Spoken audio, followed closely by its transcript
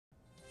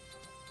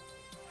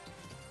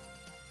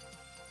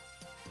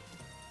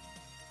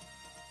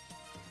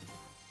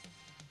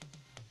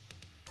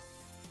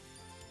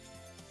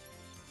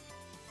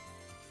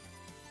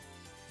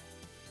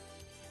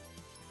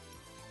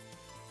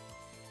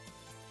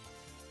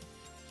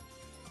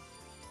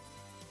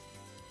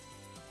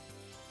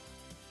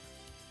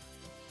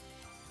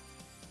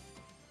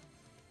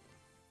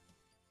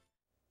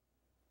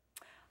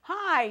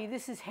Hi,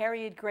 this is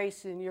Harriet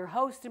Grayson, your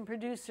host and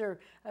producer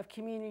of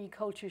Community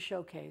Culture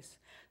Showcase.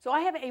 So I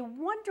have a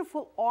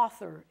wonderful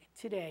author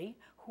today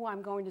who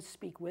I'm going to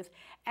speak with,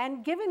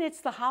 and given it's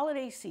the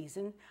holiday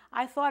season,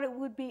 I thought it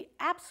would be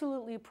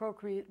absolutely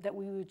appropriate that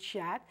we would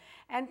chat,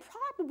 and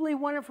probably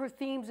one of her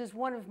themes is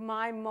one of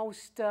my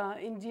most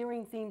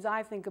endearing themes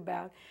I think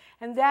about,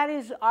 and that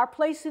is our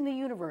place in the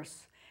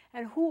universe,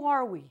 and who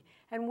are we,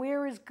 and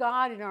where is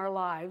God in our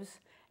lives,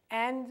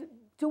 and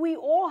do we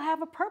all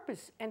have a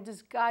purpose, and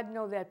does God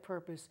know that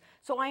purpose?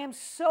 So I am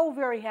so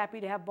very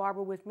happy to have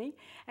Barbara with me,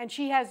 and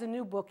she has a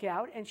new book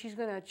out, and she's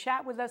going to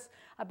chat with us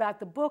about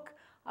the book,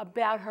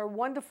 about her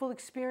wonderful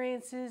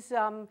experiences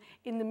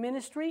in the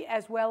ministry,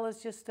 as well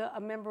as just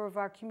a member of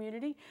our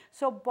community.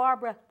 So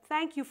Barbara,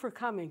 thank you for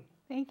coming.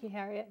 Thank you,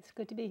 Harriet. It's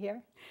good to be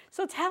here.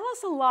 So tell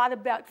us a lot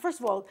about, first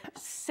of all,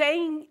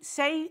 saying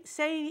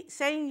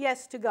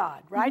yes to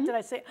God, right?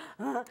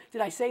 Mm-hmm.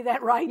 Did I say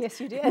that right? Yes,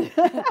 you did.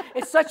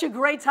 It's such a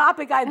great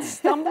topic. I'm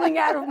stumbling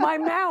out of my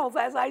mouth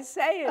as I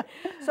say it.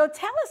 So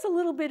tell us a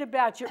little bit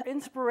about your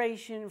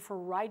inspiration for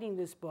writing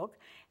this book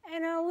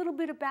and a little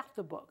bit about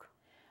the book.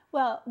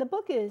 Well, the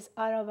book is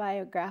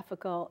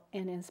autobiographical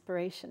and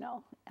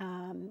inspirational.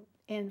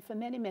 And for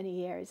many, many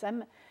years,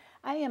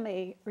 I am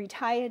a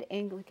retired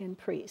Anglican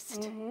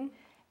priest. Mm-hmm.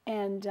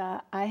 And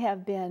I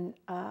have been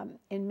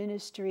in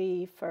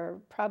ministry for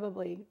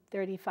probably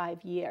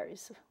 35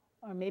 years,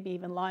 or maybe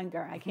even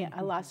longer.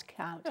 I lost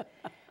count.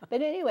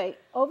 But anyway,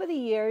 over the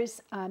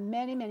years,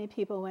 many, many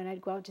people, when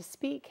I'd go out to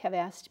speak, have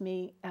asked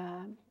me,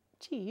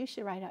 gee, you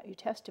should write out your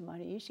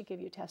testimony. You should give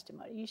your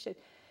testimony. You should.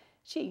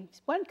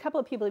 One couple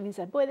of people even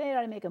said, boy, they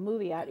ought to make a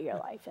movie out of your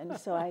life. And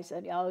so I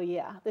said, oh,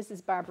 yeah, this is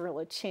Barbara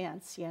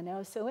Lachance, you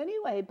know. So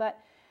anyway, but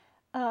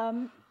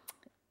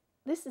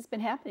this has been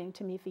happening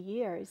to me for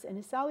years, and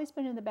it's always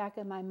been in the back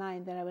of my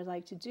mind that I would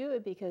like to do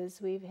it because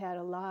we've had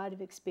a lot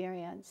of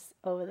experience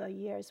over the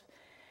years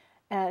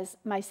as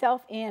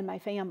myself and my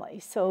family.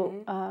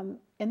 So,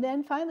 and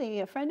then finally,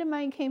 a friend of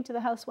mine came to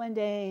the house one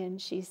day,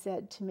 and she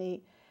said to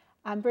me,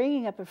 I'm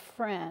bringing up a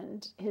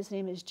friend. His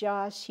name is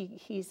Josh.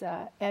 He's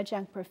an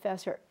adjunct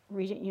professor at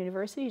Regent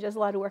University. He does a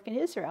lot of work in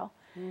Israel,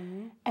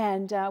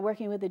 and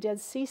working with the Dead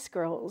Sea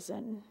Scrolls.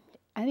 And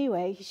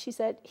anyway, she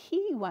said,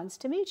 he wants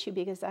to meet you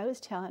because I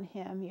was telling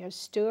him your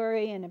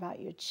story and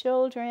about your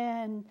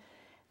children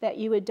that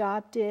you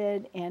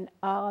adopted and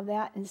all of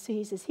that. And so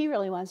he says, he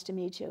really wants to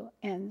meet you.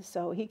 And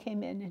so he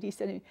came in and he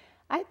said,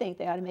 I think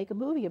they ought to make a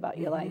movie about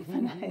your life.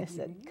 And I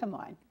said, come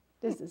on.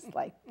 This is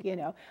like, you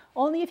know,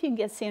 only if you can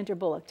get Sandra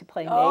Bullock to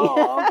play me.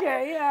 Oh,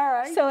 okay, all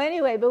right. So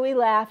anyway, but we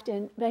laughed,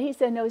 but he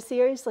said, no,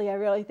 seriously, I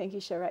really think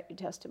you should write your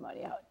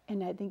testimony out.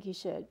 And I think you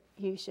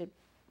should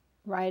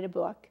write a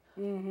book.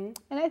 And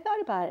I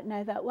thought about it, and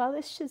I thought, well,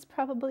 this is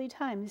probably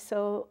time.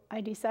 So I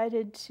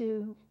decided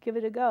to give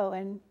it a go,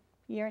 and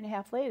a year and a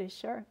half later,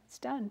 sure, it's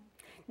done.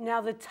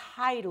 Now the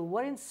title,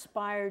 what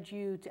inspired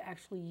you to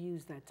actually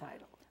use that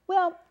title?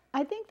 Well,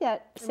 I think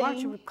that why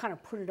don't you kind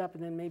of put it up,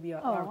 and then maybe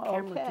our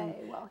camera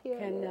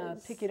can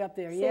pick it up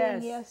there.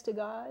 Saying yes to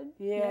God.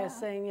 Yeah,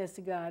 saying yes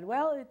to God.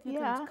 Well, you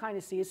can kind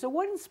of see it. So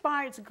what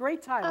inspired? It's a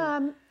great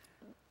title.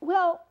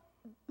 Well,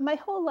 my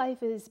whole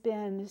life has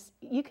been,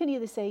 you can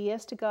either say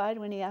yes to God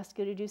when he asks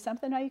you to do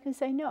something, or you can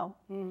say no.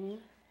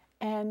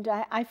 And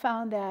I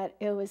found that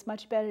it was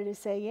much better to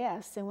say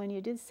yes. And when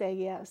you did say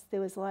yes,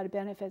 there was a lot of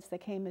benefits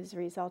that came as a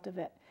result of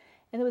it.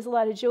 And there was a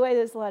lot of joy,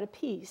 there was a lot of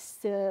peace.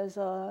 There's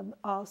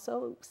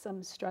also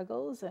some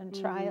struggles and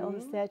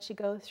trials that you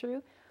go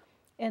through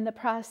in the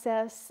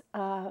process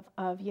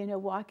of you know,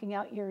 walking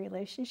out your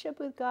relationship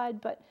with God.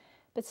 But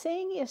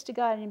saying yes to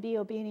God and be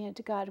obedient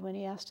to God when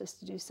he asked us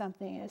to do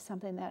something is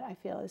something that I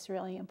feel is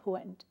really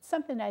important.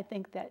 Something I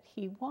think that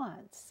he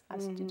wants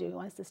us to do. He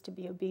wants us to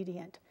be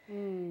obedient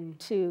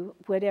to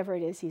whatever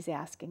it is he's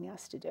asking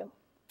us to do.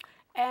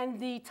 And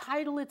the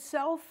title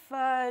itself,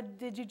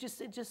 it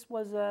just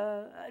was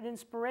an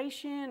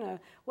inspiration?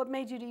 What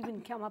made you to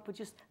even come up with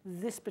just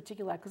this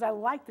particular, because I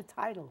like the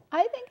title.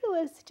 I think it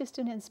was just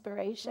an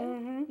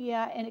inspiration,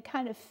 yeah, and it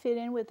kind of fit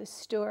in with the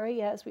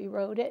story as we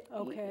wrote it.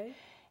 Okay.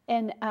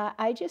 And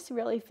I just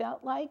really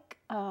felt like,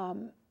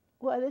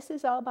 well, this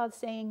is all about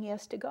saying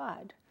yes to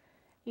God.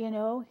 You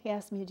know, he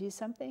asked me to do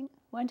something.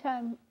 One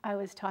time I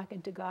was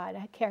talking to God.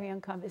 I carry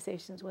on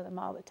conversations with him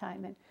all the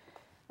time, and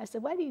I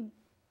said, why do you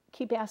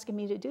keep asking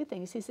me to do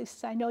things? He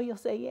says, I know you'll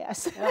say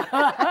yes.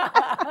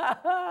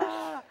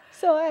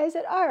 So I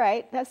said, all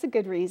right, that's a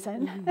good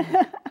reason.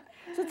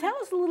 So tell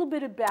us a little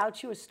bit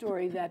about your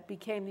story that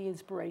became the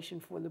inspiration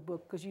for the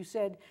book, because you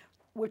said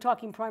we're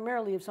talking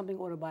primarily of something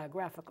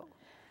autobiographical.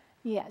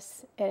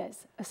 Yes, it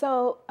is.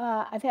 So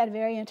I've had a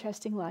very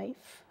interesting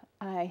life.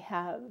 I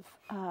have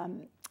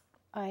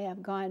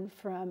gone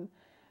from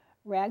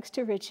rags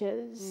to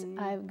riches.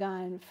 I've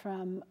gone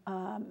from,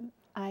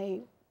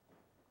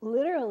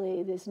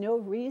 literally, there's no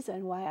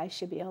reason why I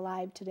should be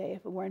alive today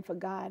if it weren't for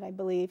God, I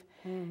believe,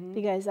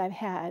 because I've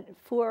had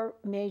 4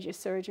 major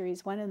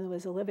surgeries. One of them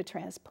was a liver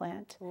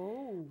transplant.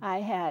 Oh. I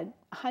had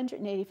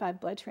 185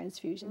 blood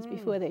transfusions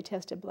before they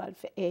tested blood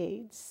for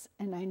AIDS,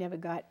 and I never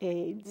got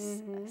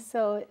AIDS.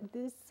 So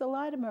there's a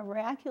lot of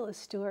miraculous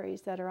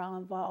stories that are all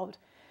involved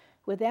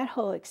with that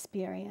whole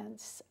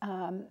experience.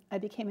 I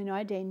became an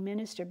ordained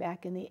minister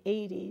back in the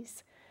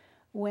 80s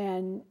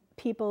when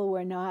people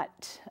were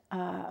not,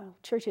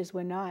 churches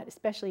were not,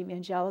 especially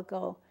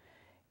evangelical,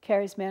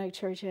 charismatic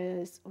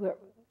churches,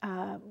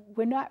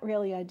 were not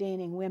really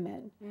ordaining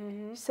women.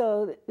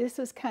 So this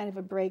was kind of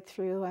a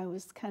breakthrough. I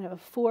was kind of a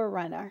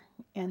forerunner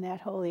in that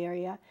whole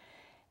area.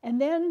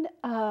 And then,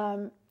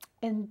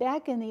 and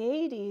back in the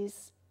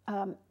 80s,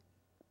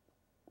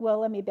 well,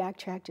 let me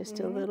backtrack just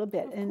a little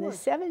bit. In the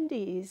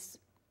 70s,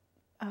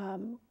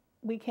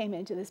 we came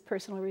into this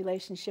personal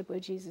relationship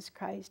with Jesus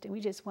Christ, and we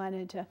just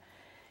wanted to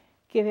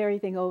give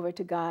everything over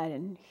to God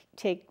and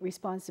take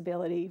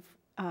responsibility,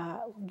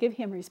 give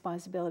Him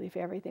responsibility for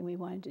everything we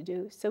wanted to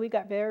do. So we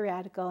got very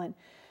radical, and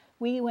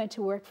we went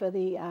to work for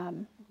the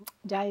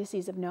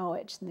Diocese of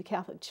Norwich in the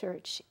Catholic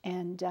Church,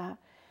 and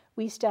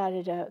we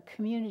started a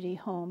community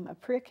home, a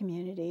prayer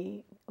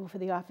community for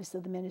the Office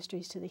of the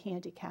Ministries to the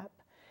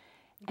Handicapped.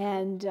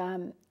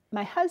 And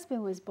my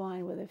husband was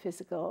born with a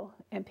physical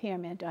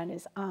impairment on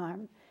his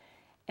arm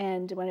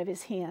and one of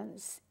his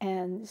hands.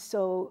 And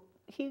so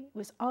he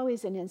was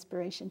always an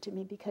inspiration to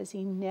me because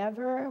he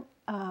never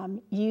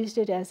used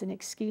it as an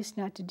excuse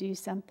not to do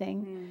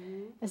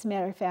something. As a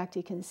matter of fact,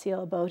 he can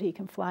sail a boat, he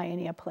can fly an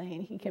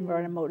airplane, he can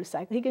ride a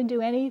motorcycle. He can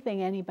do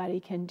anything anybody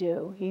can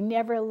do. He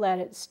never let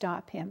it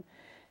stop him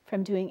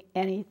from doing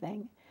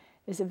anything.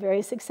 He was a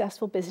very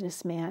successful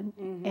businessman,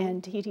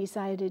 and he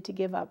decided to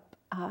give up.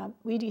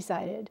 We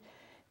decided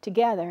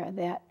together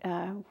that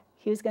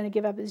he was going to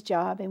give up his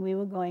job and we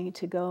were going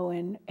to go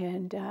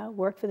and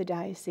work for the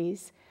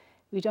diocese.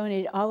 We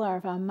donated all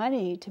of our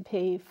money to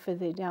pay for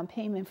the down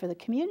payment for the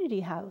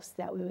community house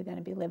that we were going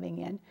to be living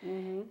in.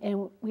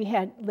 And we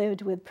had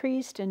lived with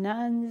priests and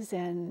nuns,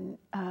 and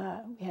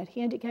we had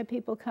handicapped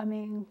people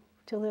coming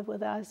to live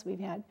with us. We've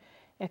had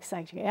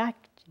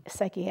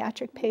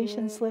psychiatric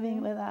patients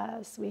living with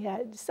us. We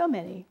had so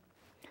many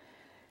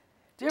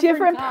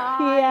different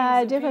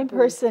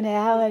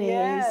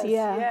personalities.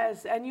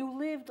 Yes. And you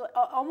lived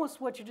almost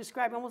what you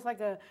described, almost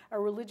like a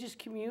religious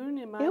commune.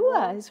 It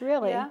was,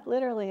 really. Yeah?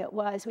 Literally, it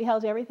was. We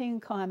held everything in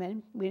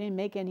common. We didn't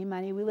make any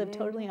money. We lived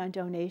totally on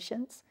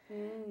donations.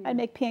 I'd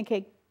make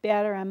pancake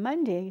batter on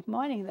Monday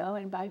morning, though,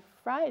 and by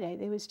Friday,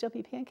 there would still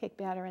be pancake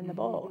batter in the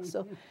bowl.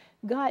 So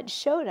God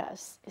showed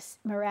us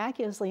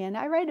miraculously, and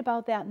I write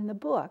about that in the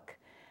book.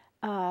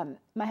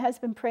 My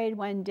husband prayed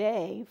one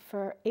day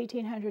for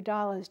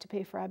 $1,800 to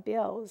pay for our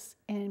bills,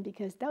 and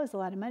because that was a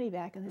lot of money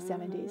back in the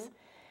 70s,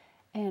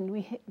 and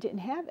we didn't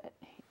have it.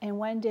 And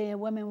one day a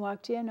woman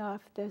walked in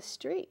off the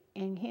street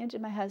and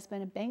handed my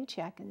husband a bank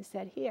check and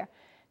said, "Here,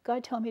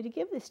 God told me to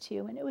give this to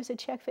you," and it was a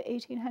check for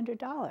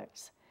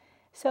 $1,800.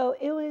 So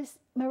it was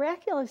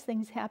miraculous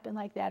things happen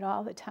like that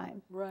all the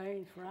time.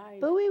 Right.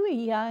 But we were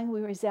young,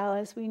 we were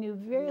zealous, we knew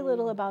very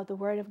little about the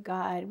Word of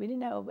God. We didn't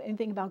know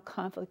anything about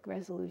conflict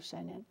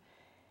resolution, and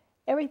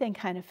everything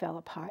kind of fell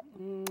apart.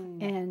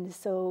 And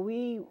so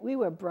we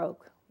were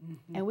broke,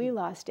 and we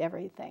lost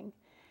everything.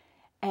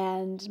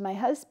 And my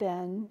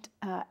husband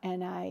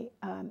and I,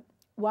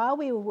 while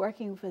we were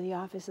working for the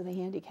Office of the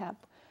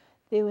Handicapped,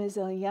 there was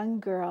a young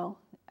girl,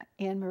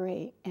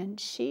 Anne-Marie, and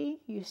she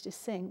used to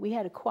sing. We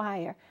had a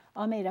choir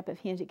all made up of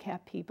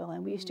handicapped people,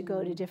 and we used to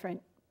go to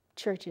different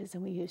churches,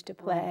 and we used to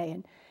play.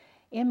 And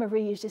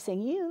Anne-Marie used to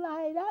sing, "You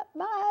light up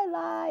my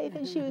life,"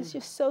 and she was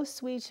just so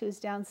sweet. She was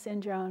Down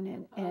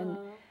syndrome, and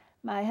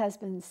my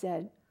husband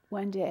said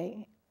one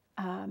day,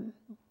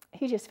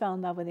 he just fell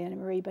in love with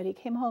Anne-Marie, but he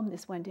came home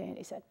this one day and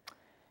he said,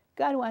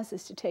 "God wants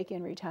us to take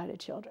in retarded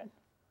children."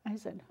 I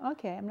said,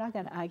 "Okay, I'm not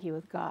going to argue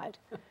with God."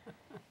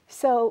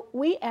 So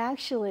we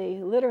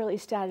actually literally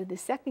started the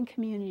second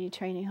community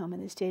training home in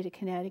the state of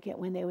Connecticut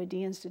when they were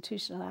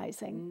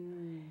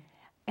deinstitutionalizing.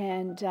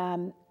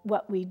 And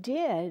what we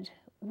did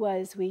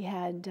was we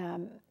had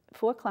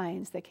 4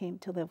 clients that came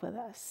to live with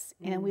us,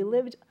 and we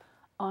lived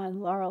on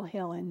Laurel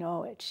Hill in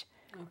Norwich.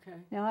 Okay.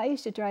 Now, I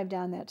used to drive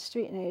down that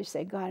street, and I used to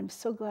say, "God, I'm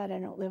so glad I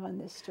don't live on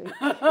this street."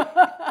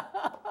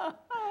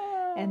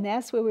 And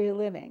that's where we were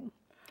living.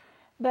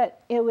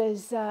 But it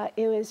was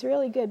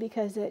really good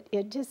because it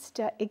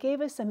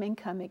gave us some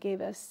income. It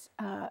gave us,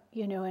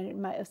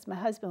 and my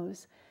husband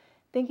was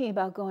thinking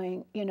about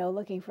going,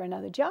 looking for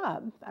another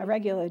job, a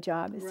regular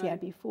job as he had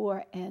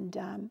before.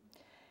 And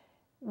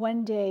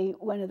one day,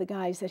 one of the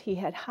guys that he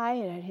had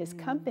hired at his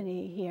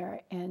company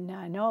here in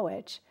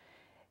Norwich,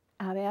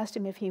 I asked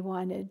him if he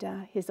wanted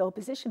his old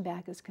position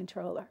back as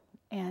controller.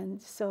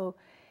 And so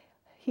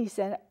he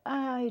said,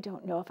 "I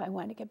don't know if I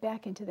want to get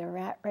back into the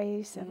rat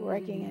race of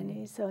working."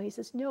 And so he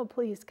says, "No,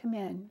 please come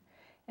in."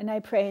 And I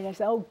prayed, and I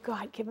said, "Oh,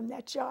 God, give him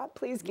that job.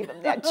 Please give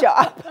him that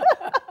job."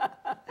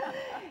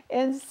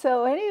 And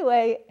so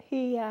anyway,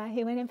 he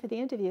went in for the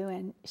interview,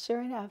 and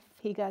sure enough,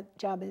 he got a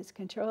job as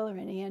controller,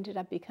 and he ended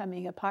up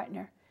becoming a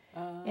partner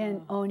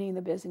and owning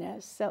the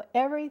business. So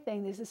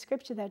everything, there's a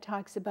scripture that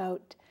talks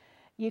about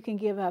you can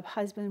give up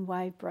husband,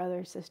 wife,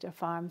 brother, sister,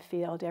 farm,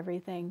 field,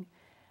 everything,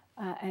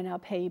 and I'll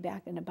pay you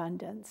back in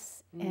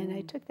abundance. And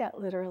I took that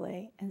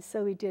literally, and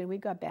so we did. We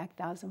got back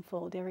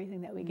thousandfold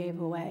everything that we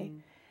gave away.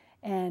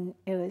 And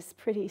it was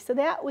pretty, so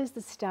that was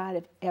the start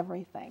of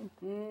everything.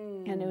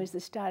 And it was the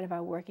start of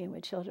our working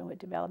with children with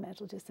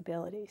developmental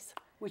disabilities.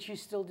 Which you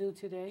still do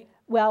today?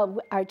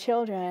 Well, our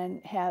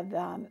children have,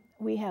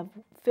 we have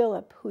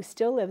Philip, who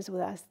still lives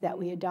with us, that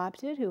we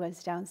adopted, who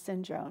has Down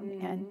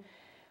syndrome. And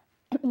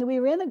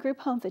we were in the group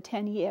home for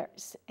 10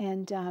 years.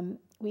 And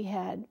we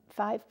had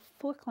five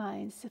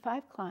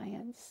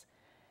clients.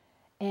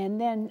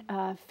 And then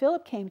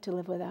Philip came to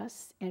live with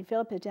us, and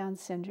Philip had Down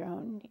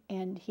syndrome,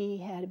 and he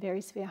had a very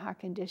severe heart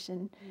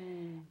condition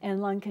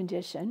and lung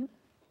condition.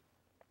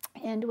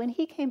 And when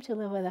he came to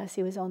live with us,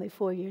 he was only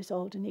 4 years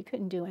old, and he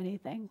couldn't do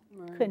anything.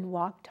 Couldn't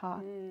walk,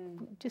 talk.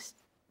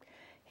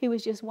 He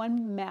was just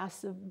one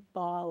massive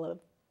ball of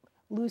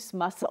loose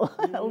muscle,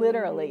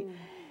 literally.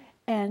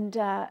 And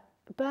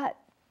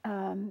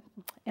and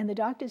the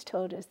doctors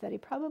told us that he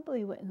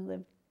probably wouldn't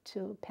live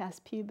till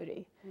past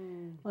puberty.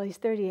 Well, he's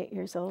 38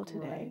 years old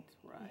today.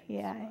 He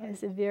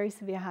has a very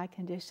severe heart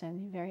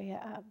condition, very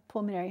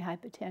pulmonary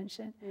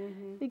hypertension.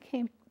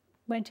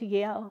 Went to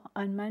Yale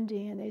on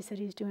Monday, and they said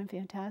he's doing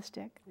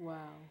fantastic.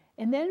 Wow.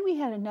 And then we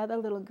had another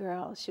little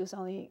girl. She was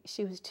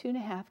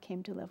 2.5,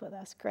 came to live with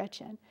us,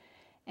 Gretchen.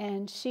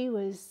 And she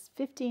was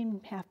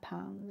 15.5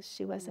 pounds.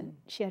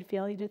 She had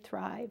failure to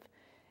thrive.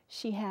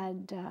 She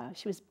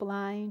was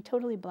blind,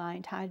 totally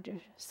blind,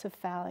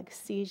 hydrocephalic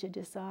seizure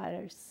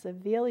disorder,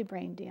 severely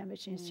brain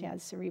damage, and she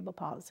had cerebral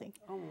palsy.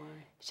 Oh my.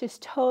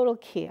 Just total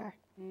care.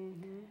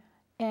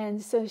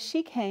 And so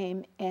she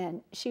came,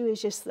 and she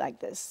was just like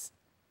this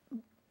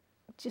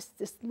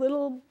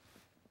little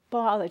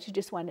ball that you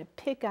just want to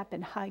pick up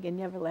and hug and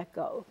never let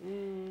go.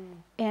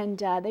 And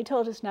they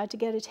told us not to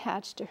get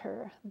attached to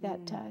her,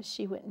 that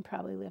she wouldn't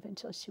probably live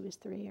until she was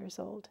 3 years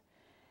old.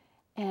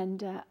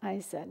 And I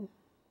said,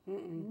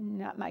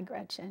 not my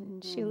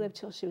Gretchen. She lived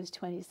till she was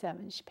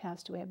 27. She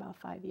passed away about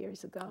 5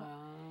 years ago.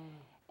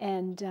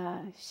 And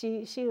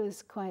she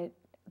was quite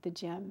the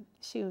gem.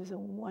 She was a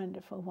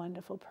wonderful,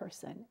 wonderful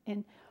person.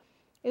 And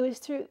it was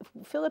through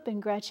Philip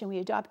and Gretchen, we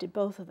adopted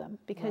both of them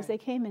because they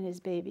came in as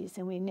babies,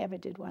 and we never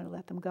did want to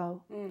let them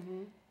go.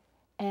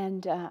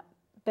 And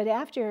but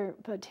after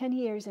about 10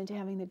 years into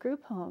having the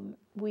group home,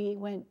 we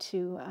went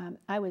to,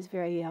 I was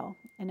very ill,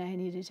 and I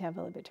needed to have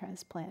a liver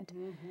transplant.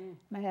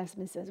 My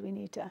husband says, we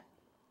need to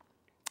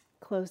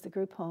close the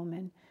group home.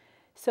 And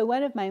so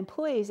one of my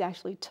employees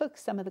actually took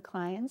some of the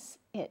clients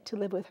to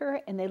live with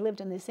her, and they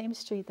lived on the same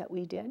street that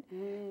we did.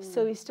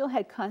 So we still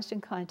had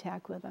constant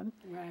contact with them.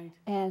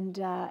 And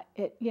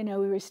we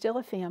were still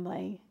a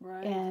family,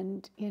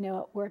 and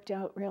it worked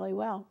out really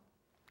well.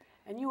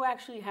 And you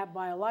actually have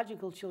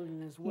biological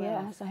children as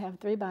well. Yes, I have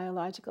 3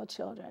 biological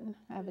children.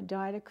 I have a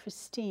daughter,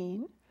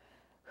 Christine,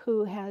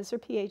 who has her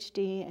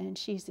PhD, and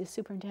she's the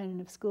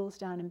superintendent of schools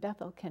down in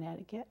Bethel,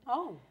 Connecticut.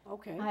 Oh,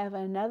 okay. I have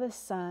another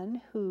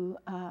son who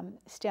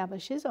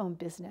established his own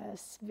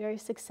business, very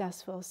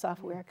successful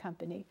software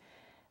company.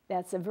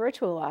 That's a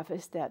virtual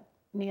office that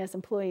he has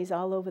employees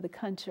all over the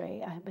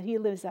country, but he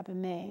lives up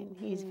in Maine.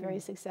 He's very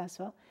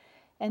successful.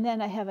 And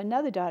then I have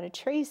another daughter,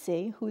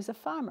 Tracy, who's a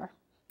farmer.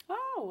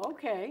 Oh,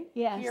 okay.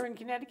 Yes. Here in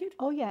Connecticut?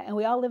 Oh, yeah, and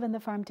we all live in the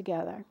farm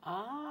together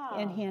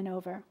in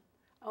Hanover.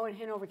 Oh, in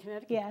Hanover,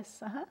 Connecticut?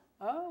 Yes,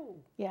 Oh.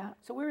 Yeah.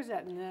 So where is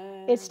that?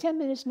 It's 10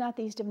 minutes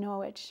northeast of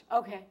Norwich.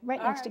 Okay.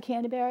 Right next to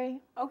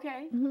Canterbury.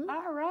 Okay.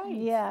 All right.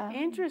 Yeah.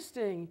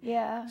 Interesting.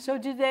 Yeah. So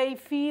did they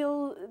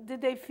feel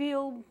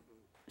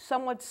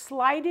somewhat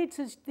slighted,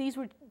 since these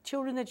were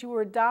children that you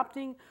were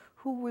adopting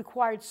who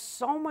required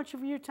so much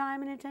of your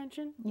time and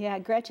attention? Yeah,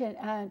 Gretchen,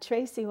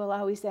 Tracy will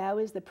always say I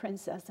was the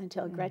princess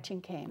until Gretchen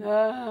came.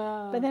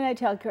 But then I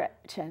tell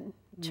Gretchen,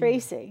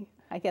 Tracy,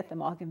 I get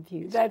them all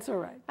confused. That's all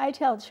right. I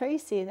tell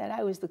Tracy that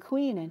I was the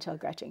queen until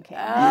Gretchen came.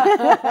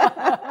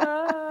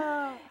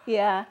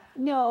 Yeah.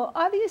 No,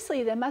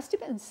 obviously there must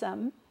have been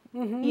some,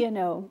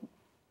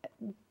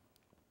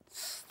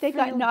 they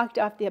got knocked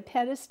off their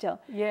pedestal.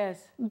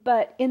 Yes.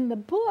 But in the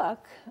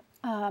book,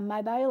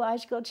 my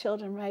biological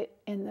children write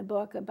in the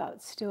book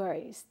about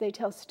stories. They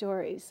tell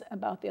stories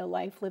about their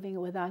life living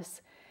with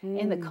us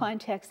in the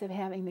context of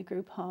having the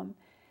group home.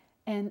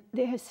 And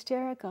they're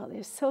hysterical.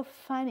 They're so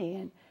funny.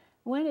 And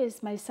one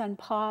is my son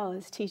Paul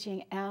is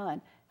teaching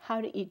Alan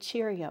how to eat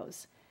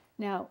Cheerios.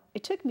 Now,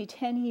 it took me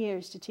 10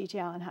 years to teach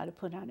Alan how to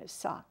put on his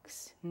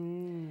socks.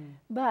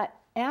 But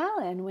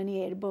Alan, when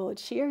he ate a bowl of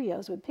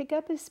Cheerios, would pick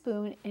up his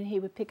spoon and he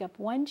would pick up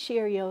one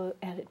Cheerio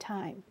at a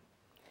time.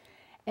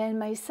 And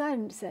my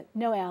son said,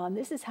 no, Alan,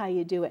 this is how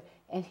you do it.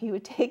 And he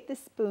would take the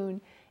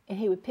spoon and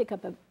he would pick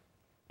up a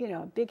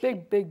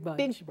big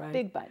bunch.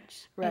 Big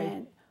bunch.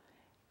 Right.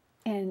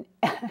 And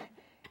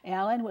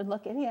Alan would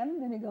look at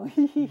him and he'd go,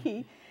 hee hee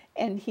hee.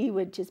 and he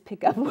would just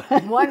pick up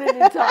one. One at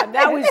a time.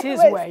 That was his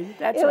way.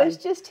 That's it right. was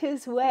just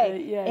his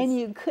way. Yes. And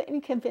you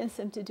couldn't convince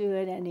him to do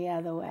it any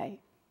other way.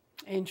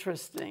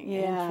 Interesting.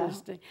 Yeah.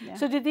 Interesting. Yeah.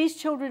 So did these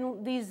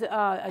children, these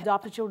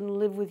adopted children,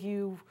 live with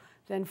you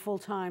then full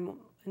time,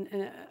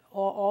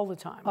 all the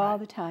time? All right?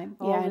 the time.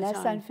 All Yeah, the and our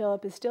time. son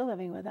Philip is still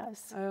living with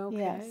us. Okay.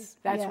 Yes.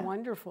 That's yeah.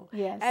 wonderful.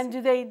 Yes. And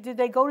did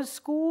they go to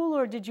school,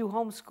 or did you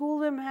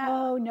homeschool them?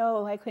 Oh,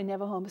 no, I could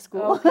never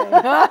homeschool. Okay.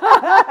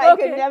 I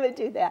Okay. could never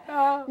do that.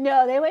 Oh.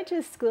 No, they went to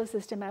the school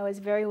system. I was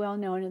very well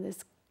known in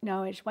this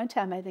Norwich. One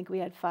time, I think we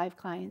had 5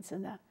 clients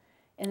in the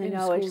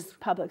Norwich schools.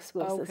 public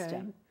school Okay.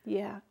 system.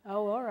 Yeah.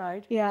 Oh, all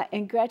right. Yeah,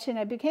 and Gretchen,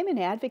 I became an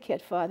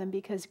advocate for them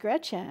because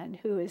Gretchen,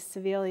 who is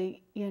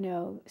severely,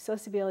 so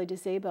severely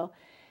disabled,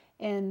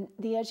 and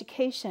the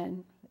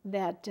education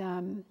that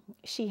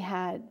she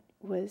had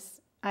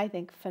was, I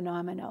think,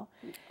 phenomenal.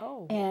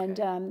 Oh, And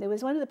okay. there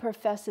was one of the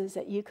professors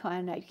at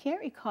UConn, I can't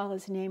recall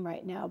his name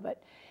right now,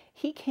 but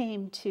he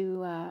came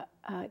to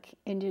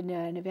and did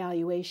an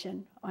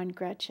evaluation on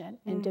Gretchen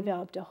and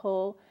developed a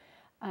whole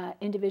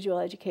individual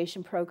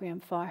education program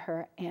for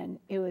her, and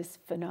it was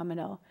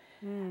phenomenal.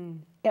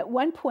 At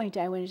one point,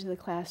 I went into the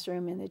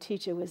classroom, and the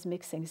teacher was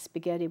mixing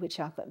spaghetti with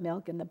chocolate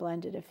milk in the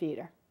blender to feed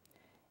her.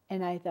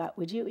 And I thought,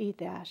 would you eat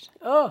that?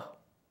 Oh.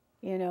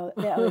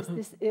 That was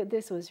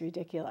this was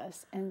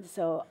ridiculous. And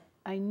so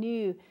I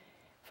knew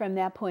from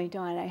that point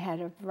on I had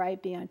to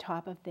be on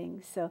top of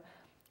things. So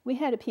we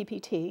had a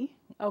PPT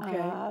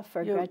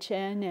for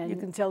Gretchen, and you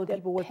can tell the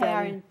people what that is.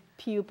 parent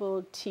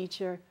pupil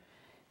teacher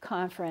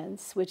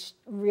conference, which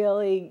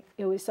really,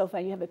 it was so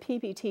fun. You have a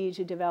PPT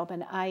to develop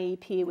an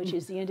IEP, which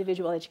is the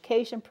individual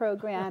education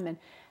program, and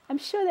I'm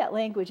sure that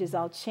language is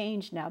all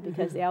changed now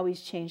because they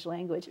always change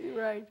language.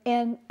 Right.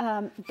 And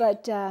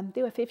but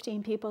there were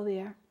 15 people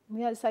there.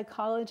 We had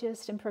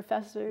psychologists and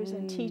professors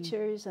and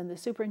teachers, and the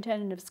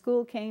superintendent of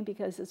school came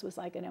because this was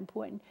like an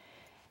important.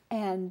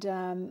 And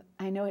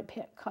I know it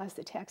cost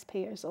the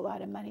taxpayers a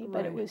lot of money,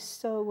 but it was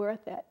so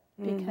worth it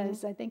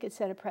because I think it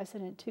set a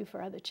precedent too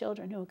for other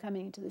children who were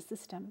coming into the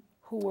system.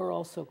 Who were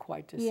also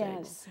quite disabled.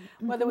 Yes.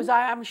 Well, there was.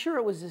 I'm sure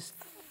it was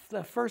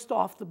the first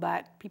off the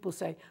bat. People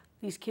say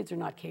these kids are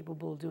not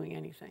capable of doing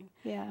anything.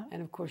 Yeah.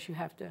 And of course, you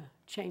have to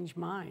change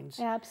minds.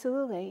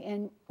 Absolutely.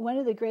 And one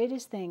of the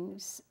greatest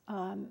things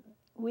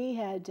we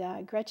had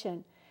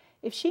Gretchen.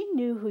 If she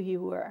knew who you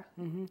were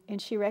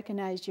and she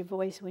recognized your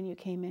voice when you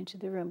came into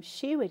the room,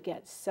 she would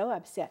get so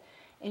upset.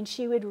 And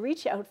she would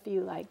reach out for you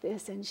like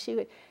this, and she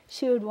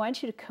would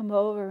want you to come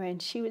over,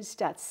 and she would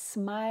start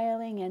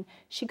smiling, and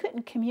she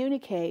couldn't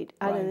communicate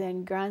other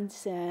than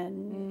grunts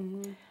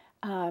and.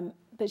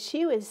 But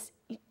she was.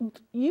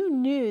 You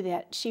knew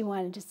that she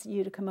wanted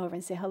you to come over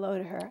and say hello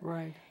to her.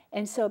 Right.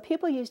 And so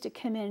people used to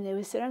come in, and they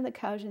would sit on the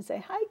couch and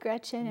say, "Hi,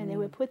 Gretchen," and they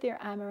would put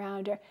their arm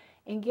around her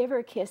and give her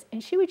a kiss,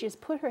 and she would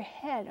just put her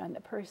head on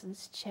the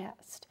person's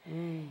chest.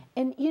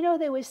 And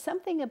there was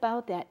something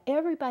about that.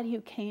 Everybody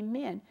who came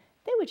in,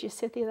 they would just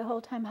sit there the whole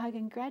time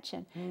hugging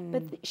Gretchen.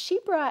 But she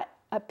brought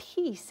a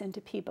peace into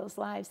people's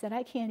lives that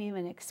I can't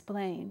even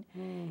explain.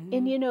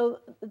 And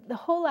the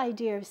whole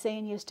idea of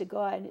saying yes to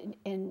God,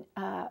 and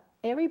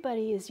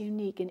everybody is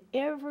unique, and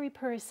every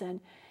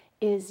person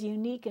is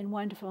unique and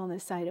wonderful in the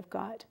sight of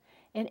God.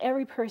 And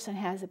every person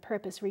has a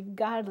purpose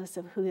regardless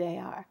of who they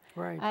are.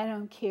 Right. I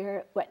don't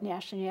care what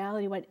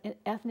nationality, what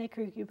ethnic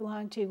group you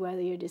belong to, whether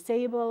you're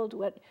disabled,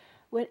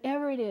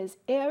 whatever it is,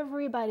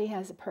 everybody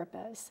has a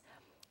purpose.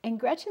 And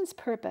Gretchen's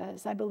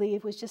purpose, I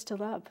believe, was just to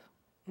love.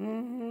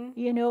 And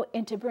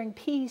to bring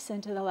peace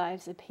into the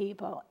lives of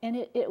people.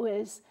 And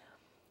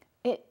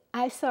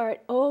I saw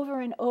it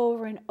over and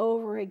over and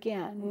over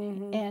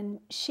again. And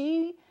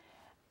she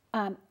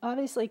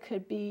obviously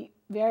could be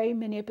very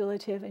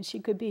manipulative, and she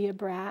could be a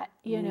brat,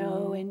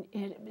 and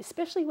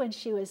especially when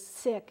she was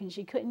sick and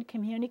she couldn't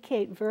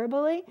communicate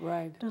verbally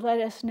to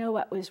let us know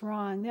what was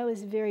wrong. That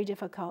was very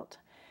difficult.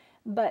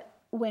 But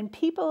when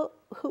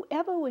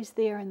whoever was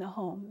there in the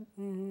home,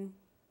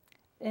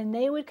 and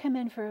they would come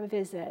in for a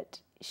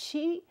visit,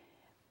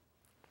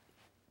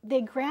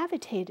 they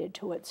gravitated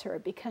towards her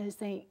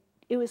because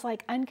it was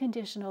like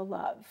unconditional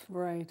love.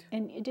 Right.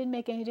 And it didn't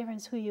make any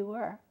difference who you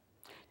were.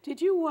 Did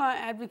you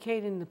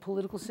advocate in the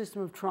political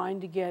system of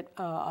trying to get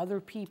other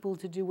people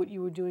to do what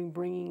you were doing,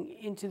 bringing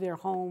into their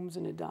homes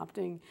and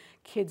adopting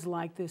kids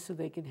like this so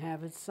they could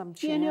have some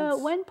chance? At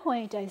one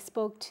point I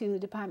spoke to the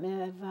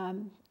Department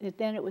of,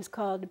 then it was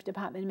called the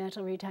Department of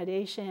Mental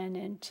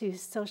Retardation, and to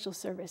Social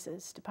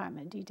Services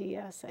Department,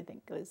 DDS, I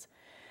think it was.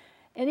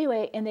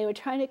 Anyway, and they were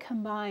trying to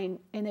combine,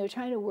 and they were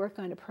trying to work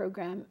on a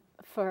program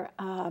for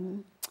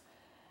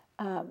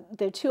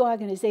the two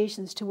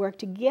organizations to work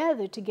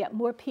together to get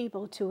more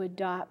people to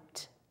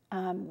adopt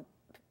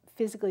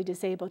physically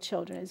disabled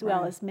children as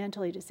well as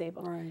mentally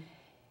disabled. Right.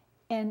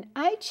 And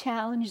I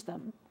challenged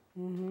them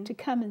to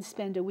come and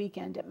spend a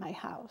weekend at my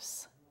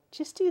house.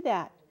 Just do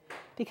that,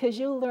 because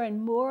you'll learn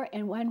more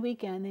in one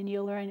weekend than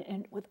you'll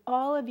learn with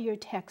all of your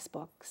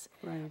textbooks.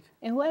 Right.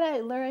 And what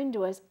I learned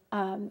was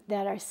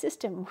that our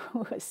system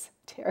was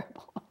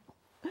terrible.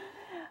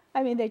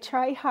 I mean, they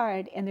try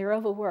hard and they're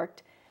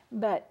overworked,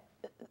 But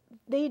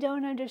they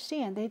don't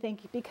understand. They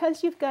think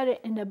because you've got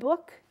it in a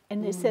book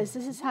and it says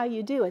this is how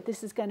you do it,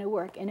 this is going to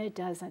work, and it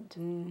doesn't.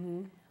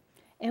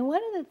 And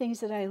one of the things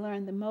that I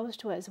learned the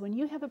most was when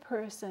you have a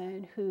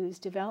person who's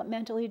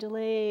developmentally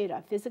delayed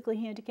or physically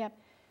handicapped,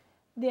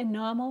 they're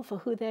normal for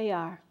who they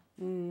are,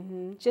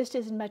 just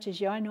as much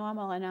as you're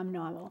normal and I'm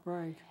normal.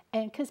 Right.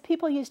 And because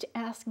people used to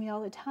ask me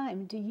all the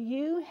time, do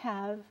you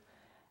have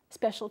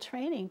special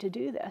training to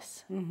do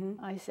this?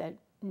 I said,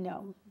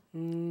 no,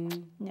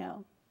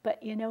 no.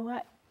 But you know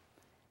what?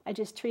 I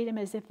just treat them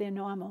as if they're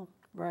normal.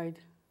 Right.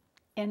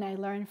 And I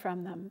learn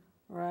from them.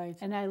 Right.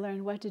 And I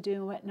learned what to do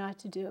and what not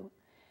to do.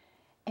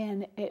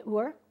 And it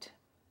worked.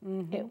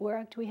 It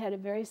worked. We had a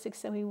very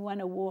successful, we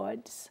won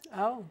awards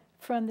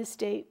from the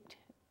state,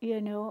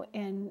 you know,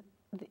 and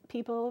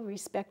people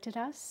respected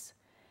us.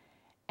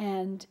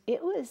 And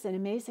it was an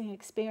amazing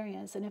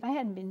experience. And if I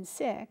hadn't been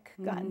sick,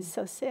 gotten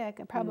so sick,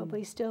 I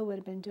probably still would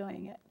have been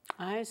doing it.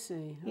 I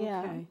see.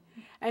 Yeah. Okay.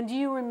 And do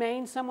you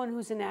remain someone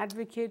who's an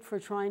advocate for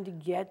trying to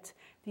get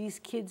these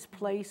kids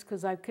placed?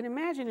 Because I can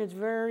imagine it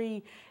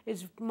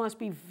must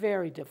be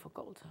very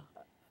difficult.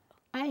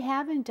 I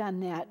haven't done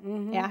that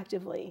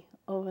actively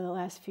over the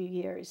last few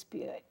years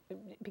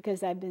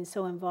because I've been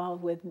so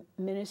involved with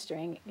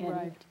ministering.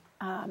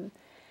 And,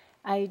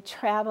 I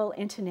travel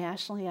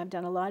internationally. I've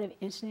done a lot of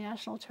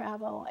international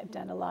travel. I've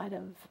done a lot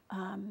of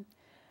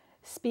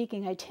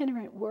speaking,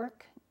 itinerant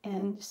work.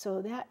 And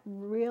so that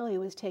really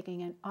was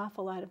taking an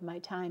awful lot of my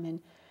time.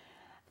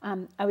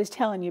 And I was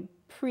telling you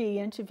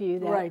pre-interview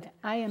that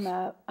I am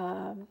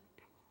a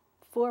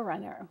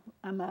forerunner.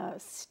 I'm a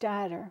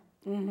starter.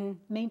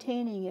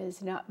 Maintaining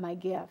is not my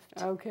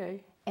gift.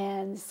 Okay.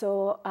 And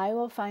so I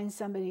will find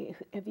somebody,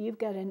 if you've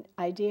got an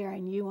idea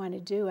and you want to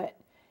do it,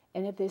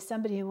 and if there's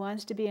somebody who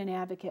wants to be an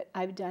advocate,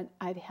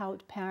 I've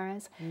helped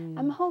parents.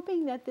 I'm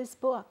hoping that this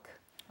book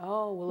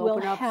will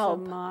open up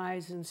help. some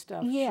eyes and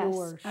stuff. Yes,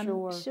 Sure,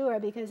 I'm sure,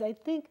 because I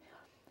think,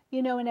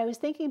 you know, when I was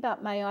thinking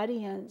about my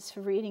audience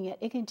for reading it,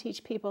 it can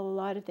teach people a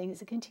lot of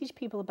things. It can teach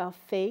people about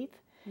faith.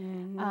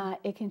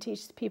 It can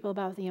teach people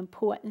about the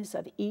importance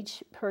of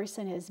each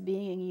person as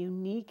being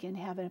unique and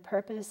having a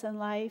purpose in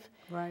life.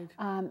 Right.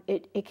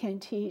 It can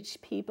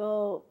teach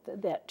people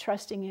that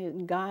trusting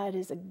in God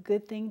is a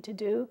good thing to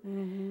do.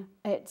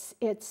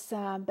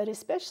 But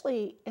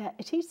especially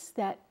it teaches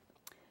that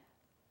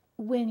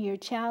when you're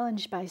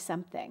challenged by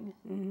something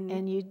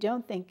and you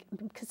don't think,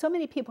 because so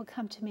many people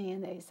come to me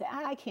and they say,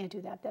 I can't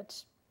do that.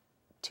 That's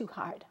too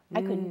hard.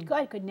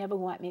 God could never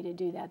want me to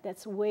do that.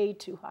 That's way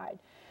too hard.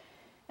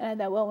 And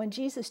I thought, well, when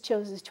Jesus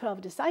chose his 12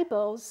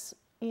 disciples,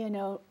 you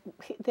know,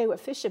 they were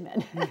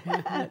fishermen,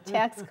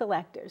 tax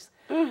collectors.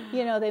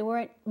 You know, they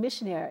weren't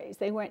missionaries.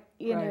 They weren't,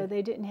 you know,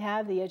 they didn't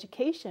have the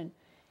education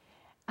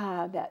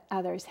that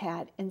others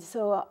had. And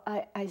so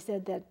I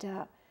said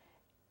that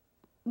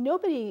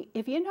nobody,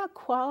 if you're not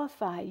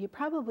qualified, you're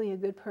probably a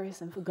good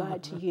person for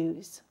God to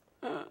use.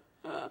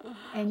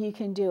 And you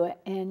can do it.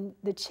 And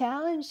the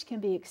challenge can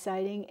be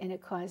exciting, and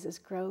it causes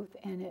growth,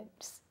 and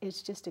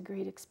it's just a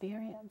great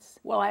experience.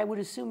 Well, I would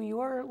assume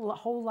your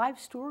whole life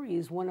story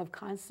is one of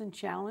constant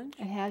challenge.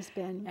 It has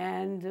been.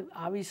 And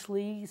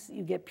obviously,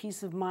 you get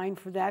peace of mind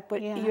for that.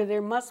 But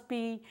there must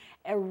be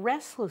a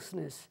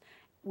restlessness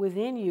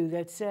within you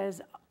that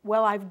says,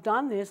 well, I've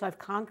done this, I've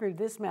conquered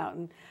this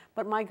mountain,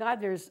 but my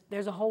God, there's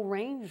a whole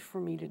range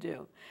for me to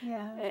do.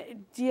 Yeah.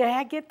 Do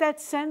you get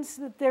that sense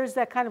that there's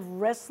that kind of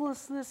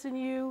restlessness in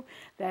you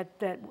that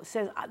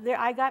says,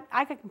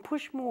 I can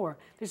push more.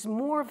 There's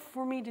more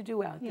for me to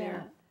do out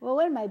there. Well,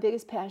 one of my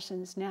biggest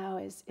passions now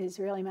is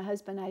really my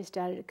husband and I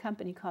started a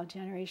company called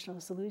Generational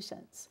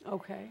Solutions.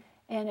 Okay.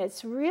 And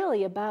it's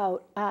really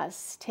about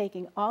us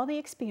taking all the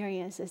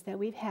experiences that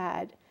we've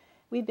had.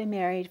 We've been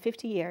married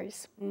 50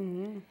 years.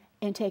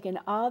 And taken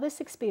all this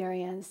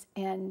experience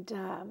and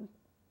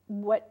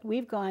what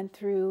we've gone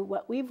through,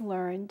 what we've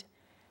learned,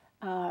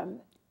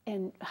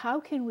 and how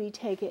can we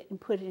take it and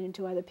put it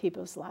into other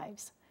people's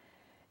lives.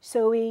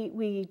 So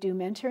we do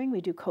mentoring, we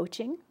do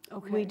coaching,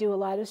 we do a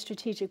lot of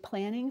strategic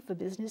planning for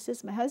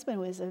businesses. My husband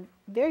was a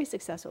very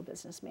successful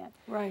businessman.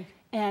 Right.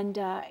 And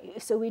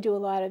so we do a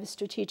lot of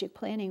strategic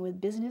planning with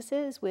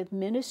businesses, with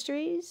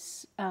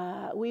ministries.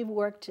 We've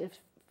worked as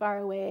far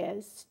away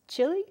as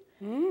Chile.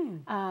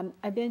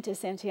 I've been to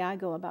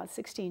Santiago about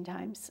 16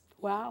 times.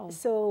 Wow.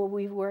 So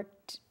we've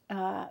worked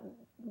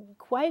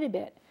quite a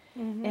bit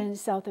in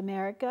South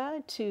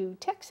America to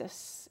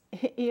Texas.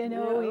 You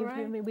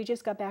know, we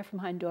just got back from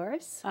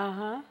Honduras.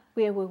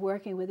 We were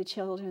working with the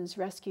Children's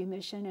Rescue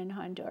Mission in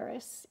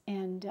Honduras.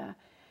 And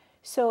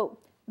so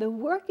the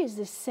work is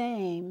the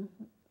same,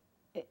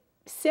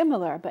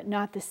 similar, but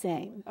not the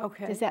same.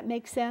 Okay. Does that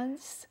make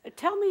sense?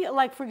 Tell me,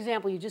 like, for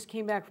example, you just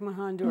came back from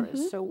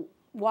Honduras. So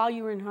while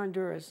you were in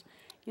Honduras,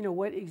 you know,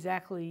 what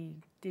exactly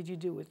did you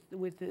do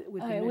with the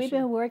mission? We've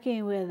been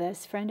working with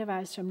this friend of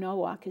ours from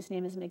Norwalk. His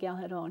name is Miguel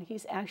Hedon.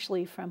 He's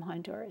actually from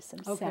Honduras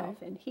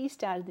himself, and he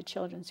started the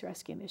Children's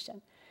Rescue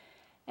Mission.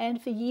 And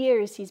for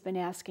years, he's been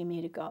asking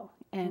me to go,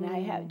 and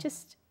I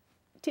just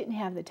didn't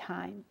have the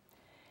time.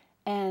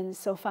 And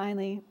so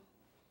finally,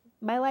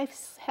 my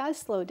life has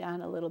slowed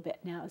down a little bit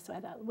now, so I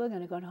thought, we're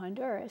going to go to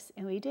Honduras,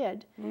 and we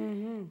did.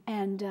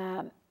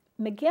 And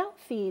Miguel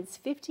feeds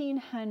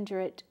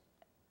 1,500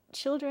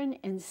 children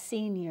and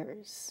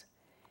seniors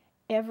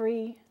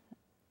every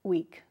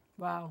week.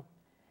 Wow.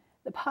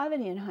 The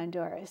poverty in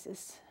Honduras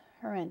is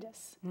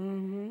horrendous.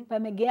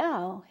 But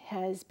Miguel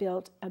has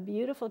built a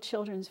beautiful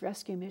children's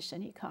rescue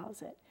mission, he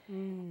calls it.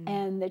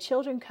 And the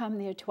children come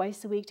there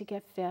twice a week to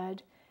get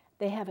fed.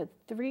 They have a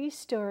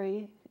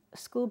 3-story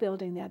school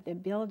building that they're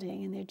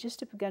building, and they're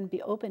just going to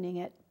be opening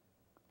it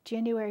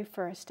January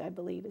 1st, I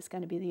believe, is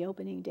going to be the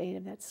opening date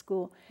of that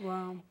school.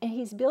 Wow. And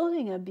he's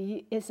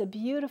building it's a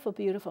beautiful,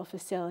 beautiful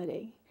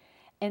facility.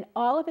 And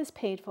all of it's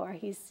paid for.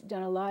 He's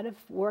done a lot of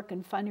work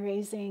and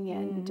fundraising,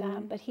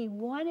 and but he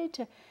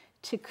wanted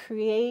to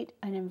create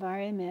an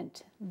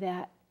environment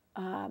that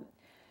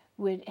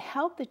would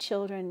help the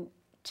children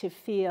to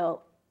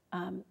feel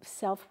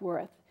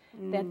self-worth,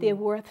 that they're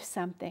worth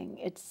something,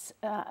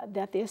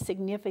 that they're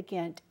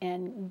significant,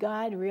 and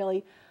God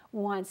really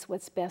wants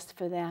what's best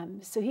for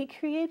them. So he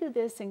created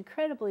this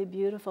incredibly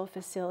beautiful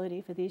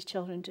facility for these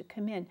children to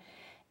come in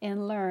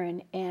and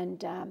learn.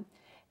 And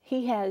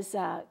he has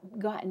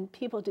gotten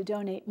people to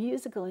donate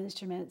musical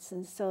instruments,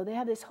 and so they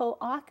have this whole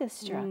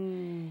orchestra.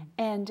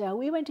 And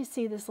we went to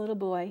see this little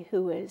boy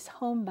who was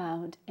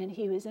homebound, and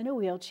he was in a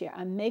wheelchair,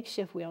 a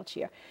makeshift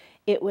wheelchair.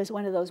 It was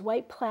one of those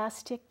white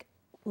plastic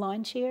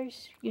lawn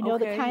chairs, you know,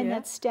 the kind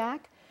that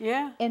stack?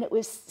 Yeah. And it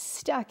was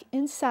stuck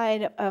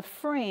inside a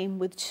frame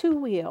with 2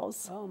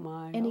 wheels. Oh,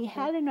 my. And he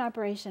had an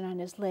operation on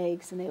his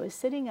legs, and they were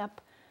sitting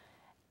up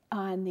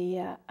on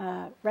the,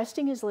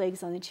 resting his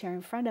legs on the chair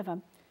in front of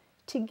him.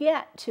 To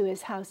get to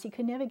his house, he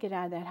could never get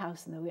out of that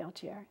house in the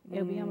wheelchair.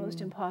 It would be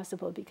almost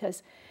impossible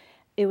because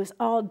it was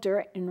all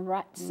dirt and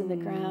ruts in the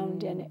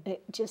ground, and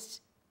it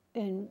just,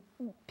 and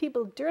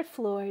dirt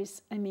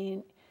floors, I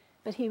mean,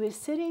 but he was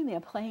sitting there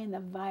playing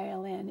the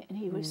violin, and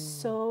he was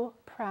so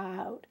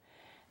proud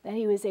that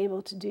he was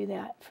able to do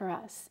that for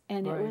us.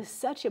 And it was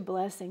such a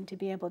blessing to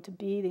be able to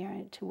be there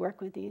and to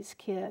work with these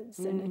kids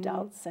and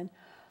adults. And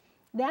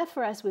that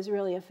for us was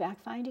really a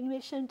fact-finding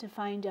mission, to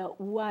find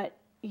out what,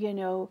 you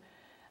know,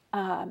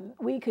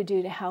 we could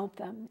do to help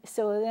them.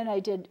 So then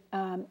I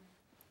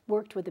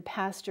worked with the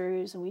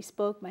pastors, and we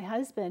spoke. My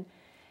husband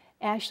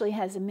actually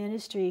has a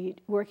ministry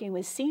working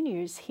with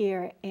seniors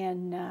here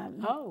in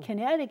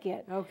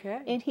Connecticut.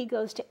 Okay. And he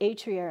goes to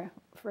Atria,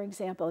 for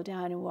example,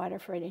 down in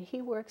Waterford, and he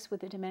works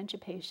with the dementia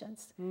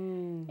patients.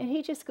 And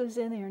he just goes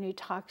in there and he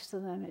talks to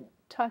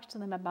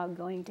them about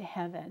going to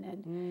heaven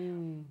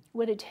and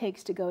what it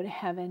takes to go to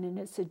heaven, and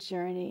it's a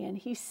journey. And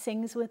he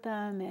sings with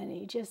them, and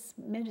he just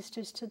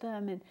ministers to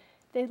them, and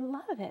they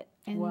love it.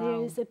 And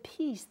there's a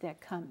peace that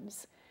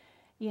comes,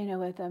 you know,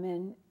 with them.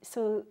 And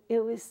so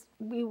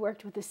we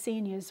worked with the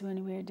seniors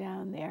when we were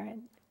down there,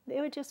 and they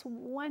were just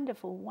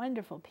wonderful,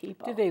 wonderful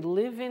people. Do they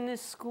live in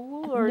this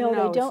school? Or no,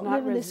 they don't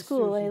live in the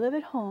school. They live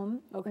at home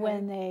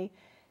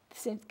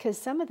because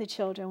some of the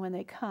children, when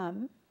they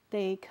come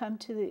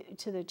to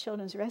the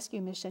Children's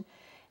Rescue Mission.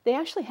 They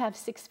actually have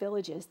 6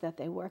 villages that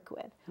they work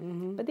with,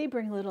 but they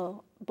bring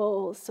little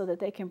bowls so that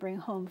they can bring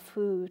home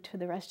food to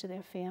the rest of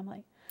their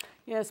family.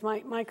 Yes,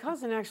 my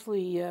cousin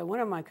actually, one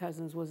of my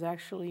cousins was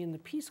actually in the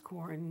Peace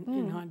Corps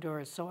in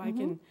Honduras, so I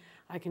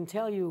can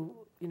tell you,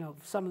 you know,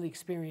 some of the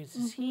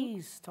experiences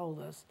he's told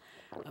us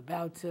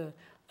about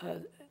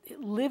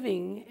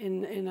living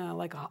in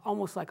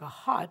almost like a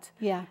hut.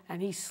 Yeah.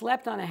 And he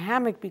slept on a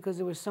hammock because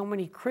there were so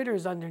many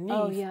critters underneath.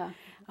 Oh yeah.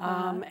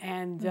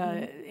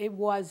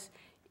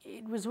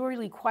 It was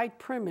really quite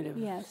primitive.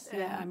 Yes.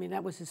 Yeah. I mean,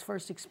 that was his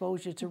first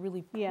exposure to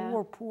really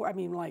poor. I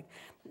mean, like,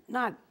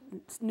 not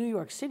New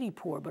York City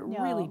poor, but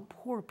really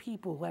poor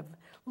people who have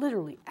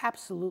literally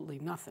absolutely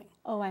nothing.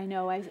 Oh, I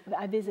know.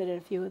 I visited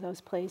a few of those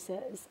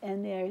places,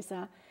 and there's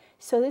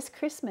so this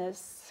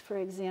Christmas, for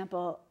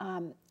example,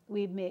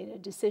 we've made a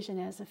decision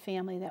as a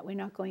family that we're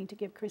not going to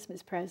give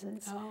Christmas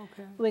presents. Oh,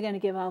 okay. We're going to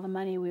give all the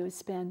money we would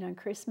spend on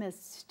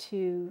Christmas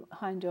to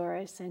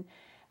Honduras, and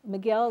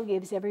Miguel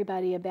gives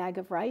everybody a bag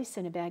of rice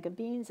and a bag of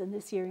beans, and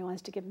this year he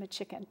wants to give them a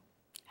chicken.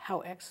 How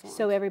excellent.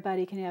 So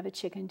everybody can have a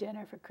chicken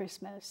dinner for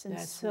Christmas. And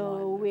so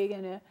wonderful. We're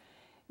going to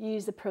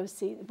use the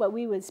proceeds, what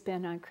we would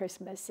spend on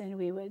Christmas, and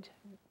we would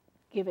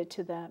give it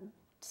to them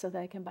so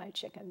they can buy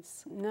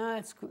chickens. No,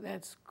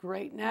 that's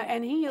great. Now,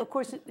 and he, of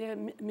course,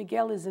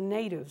 Miguel is a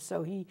native,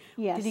 so did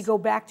he go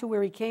back to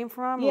where he came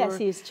from? Yes,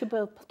 he's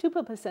Tupa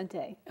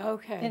Placente.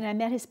 Okay. And I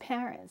met his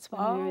parents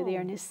when we were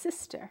there, and his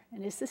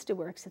sister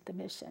works at the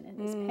mission,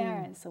 and his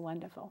parents are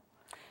wonderful.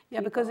 Yeah,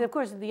 people. Because, of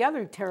course, the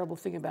other terrible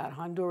thing about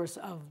Honduras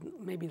of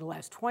maybe the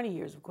last 20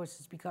 years, of course,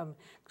 it's become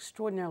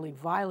extraordinarily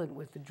violent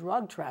with the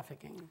drug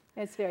trafficking.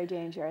 It's very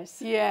dangerous.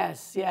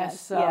 Yes.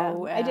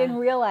 So I didn't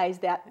realize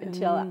that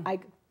until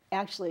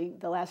actually,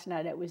 the last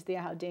night I was there,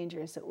 how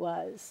dangerous it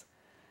was.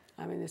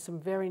 I mean, there's some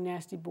very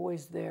nasty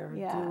boys there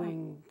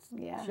doing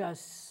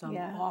just some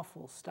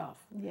awful stuff.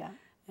 Yeah.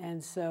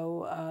 And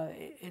so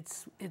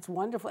it's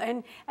wonderful.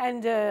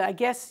 And I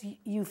guess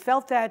you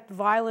felt that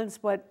violence,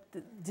 but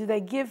do they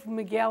give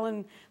Miguel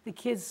and the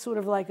kids sort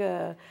of like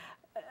a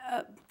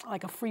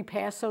like a free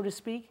pass, so to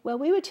speak? Well,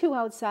 we were 2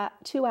 hours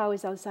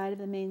outside of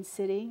the main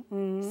city.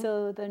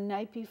 So the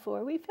night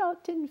before, we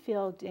didn't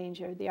feel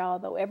danger there,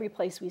 although every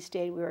place we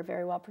stayed, we were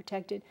very well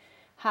protected.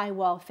 High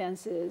wall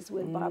fences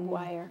with barbed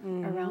wire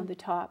around the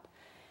top.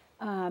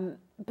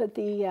 But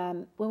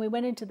when we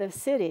went into the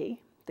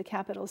city, the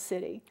capital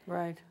city,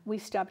 right, we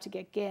stopped to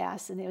get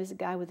gas, and there was a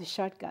guy with a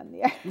shotgun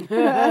there. And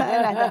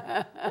I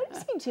thought, what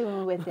is he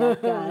doing with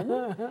that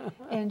gun?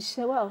 And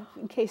so, well,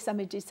 in case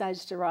somebody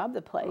decides to rob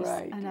the place.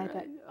 Right, and I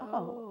thought,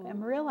 oh,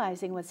 I'm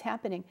realizing what's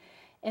happening.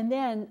 And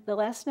then the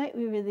last night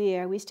we were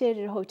there, we stayed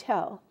at a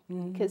hotel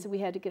because we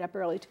had to get up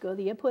early to go to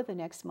the airport the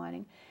next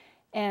morning.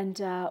 And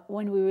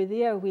when we were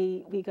there,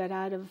 we got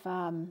out of,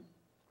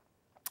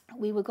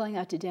 we were going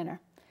out to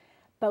dinner.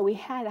 But we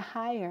had to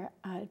hire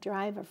a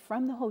driver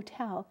from the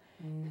hotel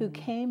who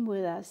came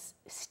with us,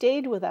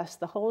 stayed with us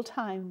the whole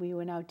time we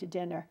went out to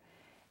dinner,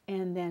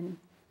 and then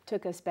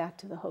took us back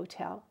to the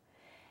hotel.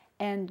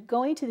 And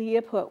going to the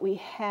airport, we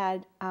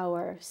had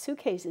our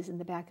suitcases in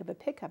the back of a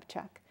pickup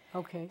truck.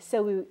 Okay.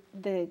 So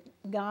the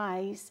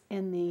guys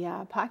in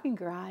the parking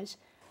garage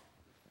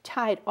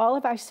tied all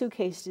of our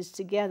suitcases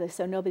together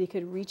so nobody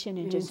could reach in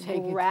and just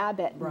grab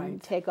it and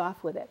take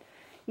off with it.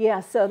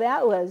 Yeah, so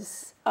that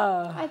was,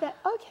 I thought,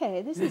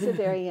 okay, this is a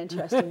very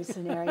interesting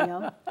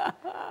scenario.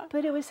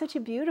 But it was such a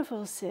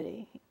beautiful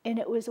city, and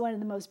it was one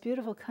of the most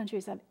beautiful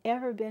countries I've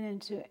ever been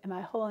into in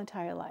my whole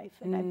entire life.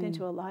 And I've been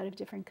to a lot of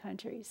different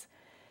countries.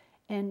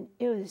 And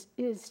it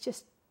was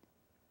just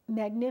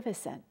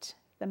magnificent.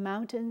 The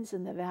mountains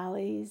and the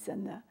valleys,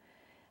 and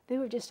they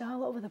were just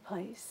all over the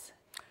place.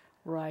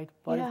 Right,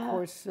 but of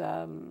course,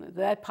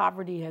 that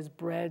poverty has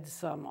bred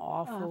some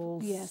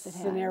awful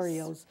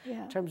scenarios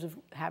in terms of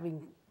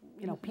having,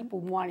 people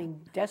wanting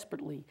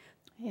desperately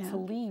to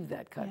leave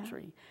that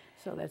country.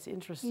 So that's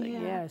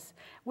interesting, yes.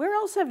 Where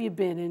else have you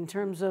been in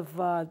terms of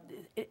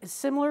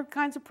similar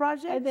kinds of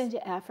projects? I've been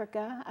to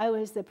Africa. I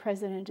was the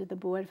president of the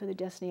board for the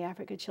Destiny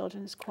Africa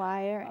Children's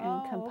Choir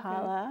in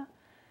Kampala,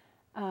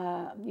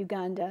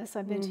 Uganda. So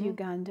I've been to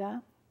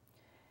Uganda.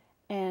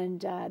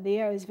 And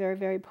there I was very,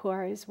 very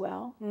poor as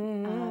well.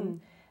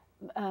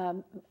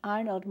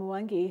 Arnold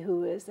Mwangi,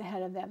 who is the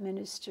head of that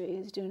ministry,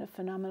 is doing a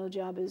phenomenal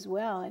job as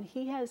well. And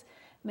he has,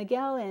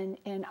 Miguel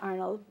and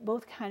Arnold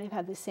both kind of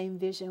have the same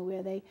vision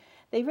where they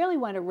really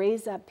want to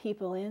raise up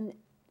people in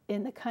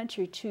the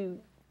country to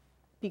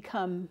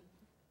become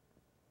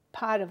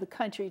part of the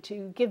country,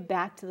 to give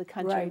back to the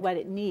country what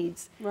it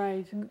needs.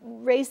 Right.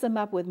 Raise them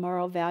up with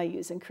moral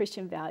values and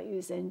Christian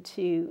values, and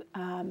to,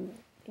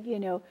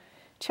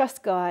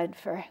 trust God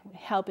for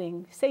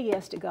helping, say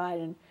yes to God,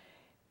 and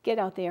get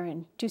out there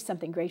and do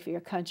something great for your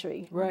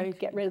country. Right.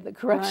 Get rid of the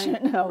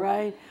corruption.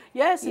 Right.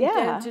 Yes,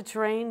 and to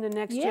train the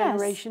next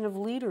generation of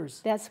leaders.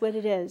 That's what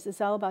it is.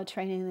 It's all about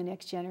training the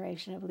next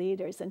generation of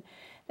leaders. And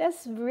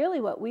that's really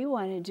what we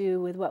want to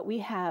do with what we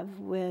have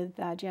with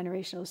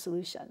Generational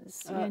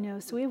Solutions.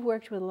 So we've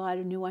worked with a lot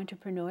of new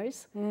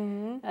entrepreneurs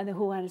who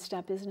want to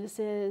start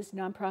businesses,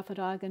 nonprofit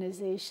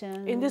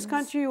organizations. In this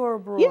country or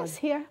abroad? Yes,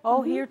 here.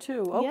 Oh, here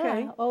too.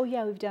 Okay. Yeah. Oh,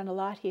 yeah, we've done a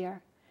lot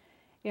here.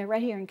 Yeah,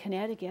 right here in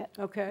Connecticut.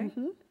 Okay.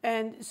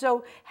 And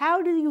so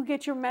how do you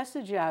get your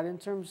message out in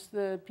terms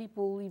the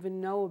people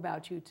even know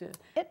about you to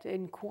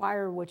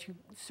inquire what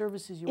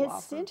services you offer?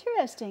 It's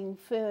interesting.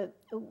 For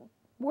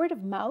word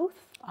of mouth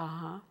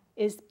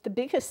is the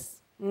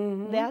biggest.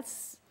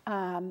 That's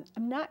I'm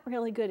not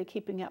really good at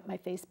keeping up my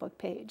Facebook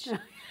page.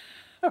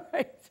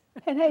 Right.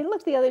 And I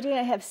looked the other day, and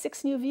I have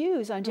 6 new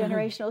views on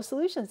Generational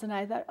Solutions, and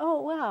I thought,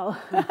 oh, wow.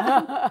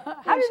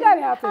 How did that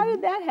happen? How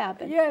did that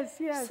happen? Yes,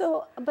 yes.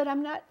 So, but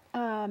I'm not,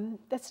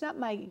 that's not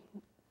my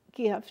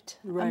gift.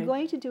 Right. I'm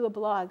going to do a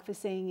blog for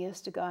saying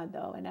yes to God,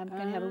 though, and I'm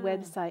going to have a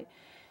website.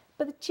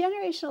 But the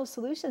Generational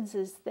Solutions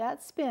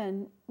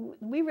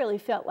we really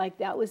felt like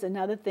that was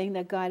another thing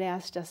that God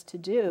asked us to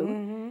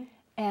do.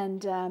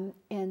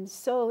 And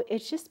so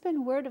it's just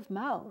been word of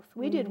mouth.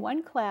 We did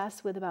one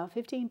class with about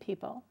 15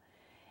 people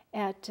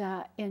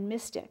in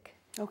Mystic.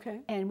 Okay.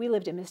 And we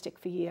lived in Mystic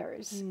for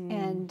years.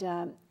 And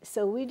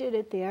so we did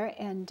it there,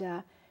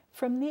 and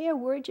from there,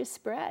 word just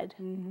spread.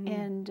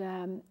 And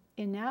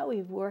now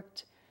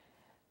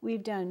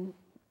we've done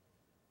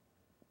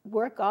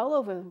work all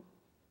over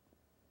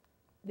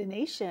the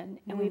nation,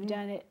 and we've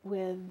done it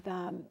with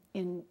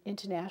in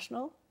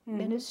international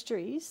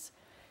ministries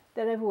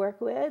that I've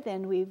worked with,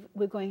 and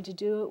we're going to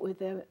do it with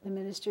the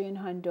ministry in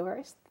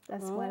Honduras.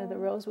 That's one of the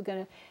roles. We're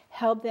going to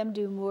help them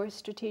do more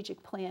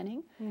strategic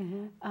planning.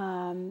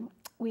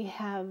 We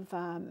have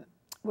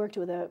worked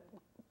with a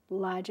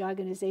large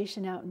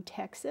organization out in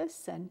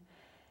Texas, and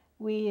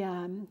we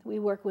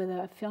work with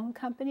a film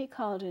company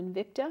called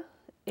Invicta.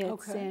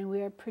 And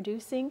we're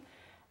producing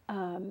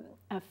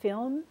a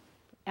film.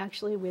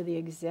 Actually, we're the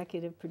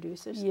executive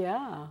producers.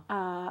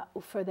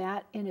 For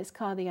that, and it's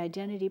called The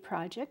Identity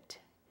Project.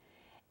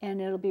 And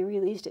it'll be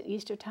released at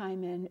Easter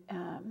time in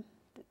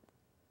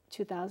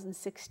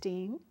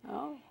 2016.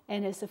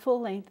 And it's a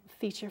full-length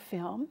feature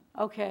film.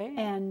 Okay.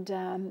 And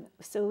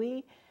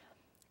so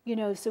you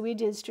know, so we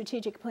did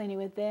strategic planning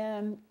with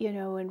them, you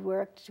know, and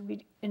worked.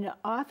 And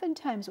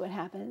oftentimes what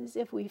happens,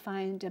 if we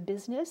find a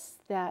business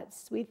that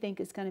we think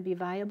is going to be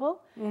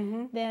viable,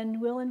 then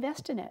we'll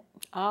invest in it.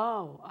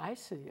 Oh, I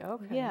see.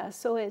 Okay. Yeah,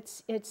 so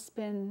it's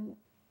been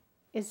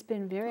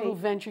very... Little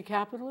venture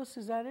capitalist,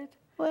 is that it?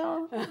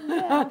 Well,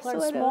 yeah, On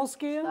a small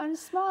scale? On a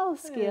small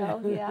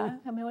scale, yeah.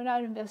 I mean, we're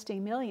not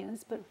investing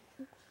millions, but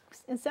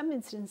in some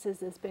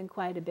instances it's been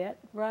quite a bit.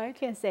 Right. I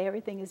can't say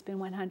everything has been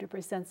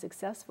 100%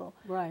 successful.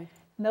 Right.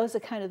 And those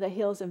are kind of the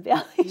hills and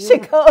valleys you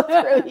go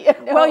through. You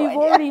know, well, you've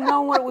already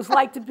known what it was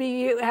like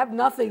to have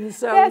nothing,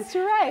 so that's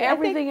right.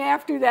 Everything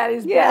after that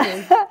is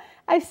better.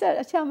 I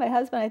tell my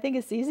husband, I think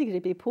it's easier to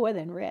be poor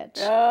than rich.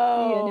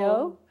 Oh. You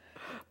know?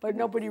 But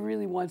nobody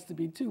really wants to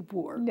be too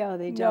poor. No,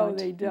 they don't. No,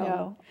 they don't.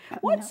 No.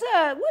 What's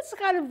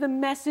kind of the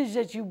message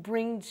that you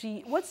bring to?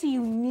 What's the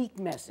unique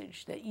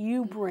message that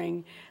you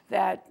bring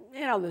that,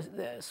 you know,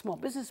 the Small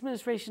Business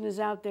Administration is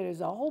out there.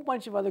 There's a whole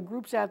bunch of other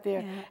groups out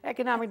there. Yeah.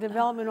 Economic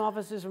development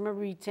officers from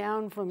every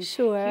town from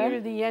here to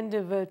the end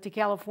of to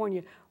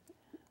California.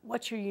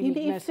 What's your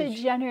unique message? You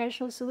mean for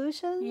generational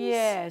solutions?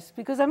 Yes,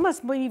 because I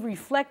must be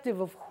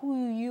reflective of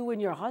who you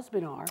and your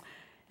husband are.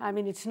 I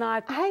mean, it's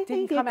not,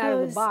 didn't come out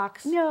of the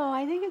box. No,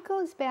 I think it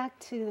goes back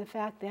to the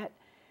fact that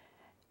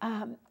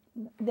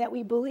that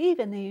we believe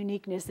in the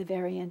uniqueness of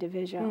every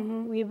individual.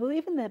 We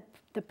believe in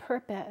the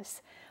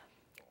purpose.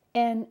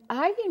 And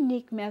our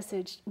unique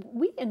message,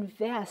 we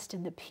invest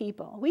in the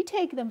people. We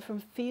take them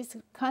from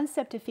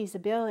concept to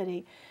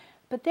feasibility,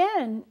 but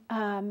then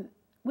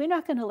we're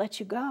not going to let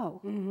you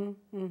go.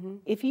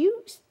 If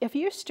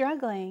you're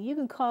struggling, you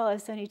can call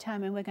us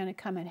anytime and we're going to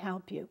come and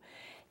help you.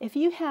 If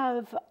you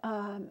have,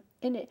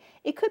 and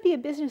it could be a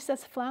business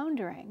that's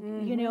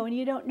floundering, you know, and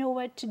you don't know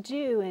what to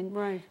do.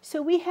 And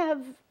so we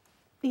have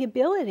the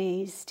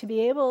abilities to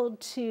be able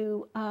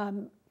to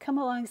come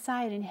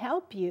alongside and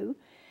help you.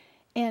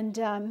 And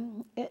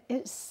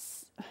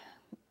it's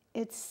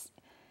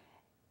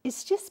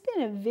just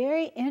been a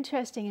very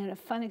interesting and a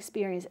fun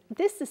experience.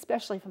 This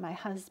especially for my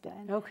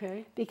husband.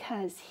 Okay.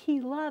 Because he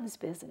loves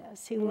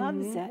business. He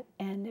loves it.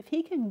 And if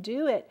he can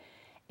do it,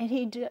 and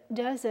he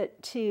does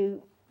it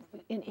to...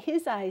 in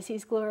his eyes,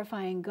 he's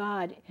glorifying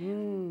God.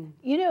 You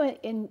know,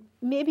 and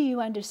maybe you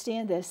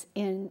understand this,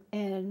 in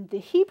the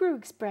Hebrew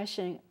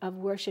expression of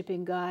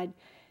worshiping God,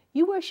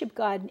 you worship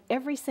God in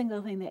every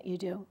single thing that you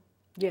do.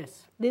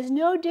 Yes. There's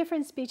no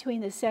difference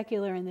between the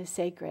secular and the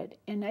sacred.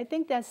 And I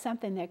think that's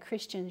something that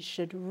Christians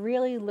should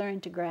really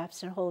learn to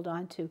grasp and hold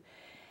on to.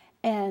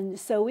 And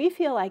so we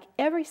feel like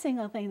every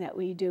single thing that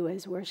we do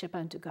is worship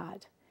unto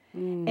God.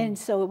 And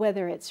so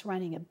whether it's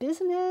running a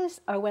business,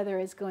 or whether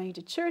it's going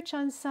to church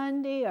on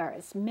Sunday, or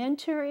it's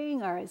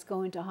mentoring, or it's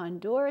going to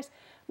Honduras,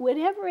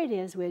 whatever it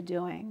is we're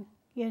doing,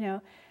 you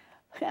know.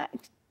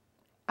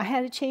 I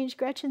had to change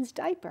Gretchen's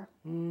diaper,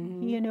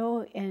 you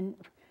know, and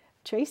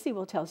Tracy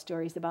will tell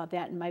stories about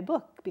that in my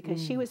book,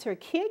 because she was her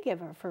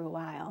caregiver for a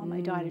while, my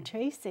daughter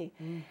Tracy.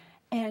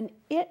 And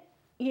it,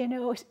 you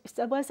know,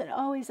 it wasn't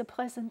always a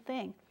pleasant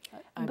thing.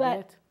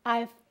 But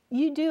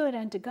you do it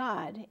unto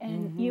God,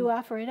 and you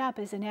offer it up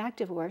as an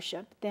act of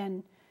worship,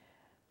 then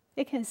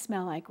it can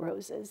smell like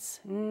roses.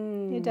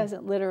 It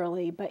doesn't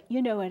literally, but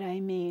you know what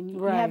I mean.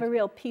 You have a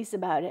real peace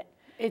about it.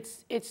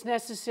 It's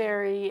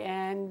necessary,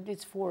 and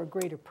it's for a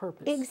greater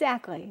purpose.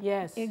 Exactly.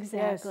 Yes.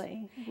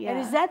 Exactly. Yes. Yeah. And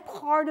is that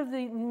part of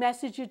the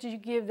message that you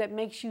give that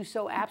makes you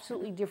so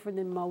absolutely different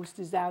than most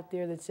is out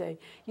there that say,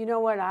 you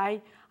know what,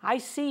 I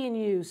see in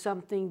you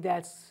something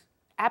that's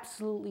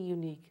absolutely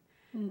unique.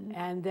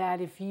 And that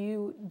if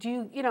you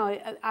do, you know,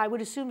 I would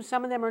assume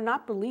some of them are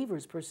not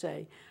believers per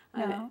se.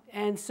 No.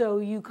 And so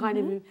you kind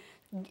of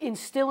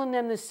instill in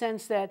them the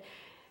sense that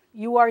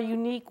you are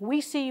unique. We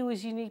see you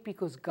as unique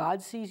because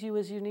God sees you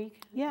as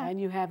unique. Yeah.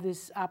 And you have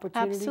this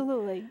opportunity.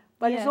 Absolutely.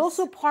 But it's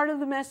also part of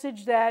the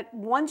message that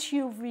once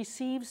you've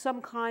received some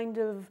kind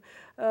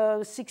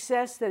of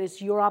success, that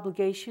it's your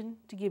obligation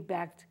to give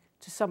back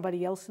to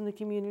somebody else in the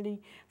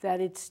community,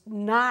 that it's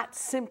not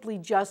simply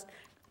just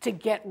to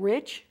get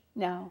rich.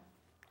 No.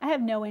 I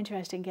have no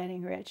interest in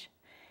getting rich,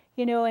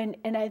 you know,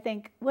 and I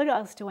think, what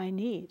else do I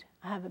need?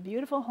 I have a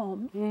beautiful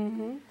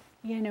home,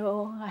 you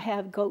know, I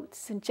have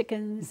goats and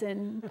chickens,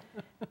 and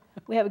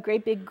we have a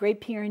great big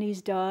Great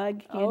Pyrenees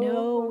dog, you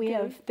know, we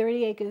have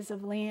 30 acres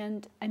of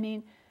land. I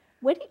mean,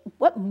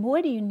 what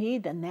more do you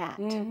need than that?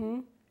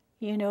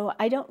 You know,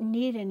 I don't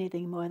need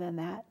anything more than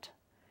that.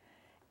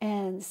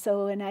 And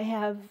so, and I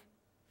have,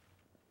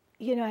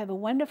 you know, I have a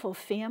wonderful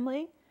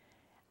family.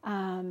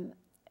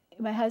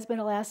 My husband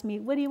will ask me,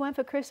 what do you want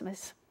for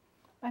Christmas?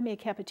 I'm a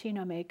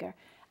cappuccino maker.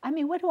 I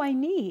mean, what do I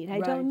need? I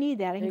don't need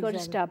that. I can go to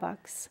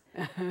Starbucks.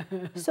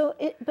 So,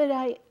 it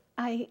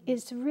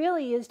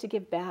really is to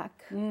give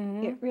back.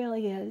 It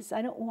really is.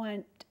 I don't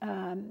want,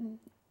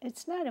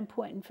 it's not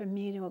important for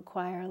me to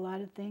acquire a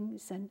lot of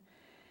things. And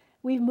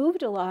we've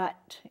moved a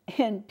lot,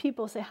 and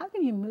people say, how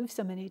can you move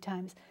so many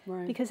times?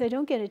 Because I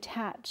don't get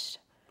attached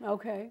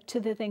to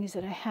the things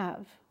that I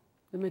have.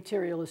 The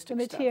materialistic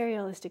The stuff.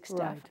 materialistic stuff.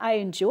 Right. I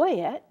enjoy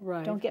it.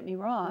 Right. Don't get me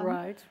wrong.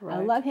 Right, right.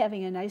 I love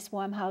having a nice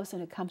warm house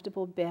and a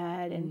comfortable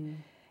bed,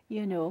 and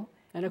you know.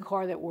 And a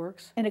car that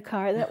works. And a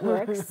car that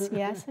works.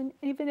 Yes, and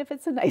even if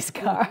it's a nice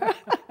car.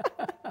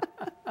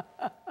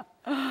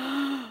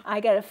 I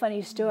got a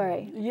funny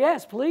story.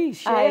 Yes,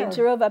 please share. I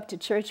drove up to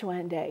church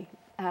one day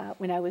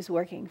when I was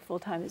working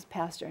full-time as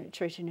pastor in a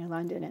church in New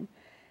London, and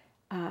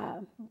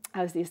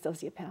I was the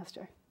associate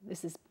pastor.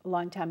 This is a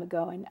long time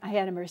ago, and I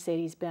had a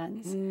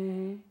Mercedes-Benz,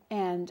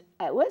 and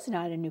it was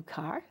not a new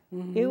car.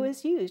 It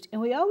was used,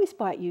 and we always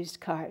bought used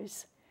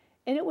cars.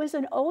 And it was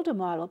an older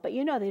model, but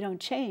you know they don't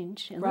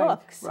change in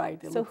looks.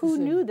 Right. So who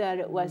knew that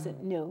it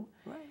wasn't new?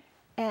 Right.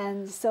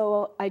 And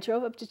so I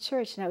drove up to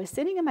church, and I was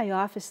sitting in my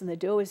office, and the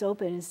door was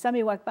open, and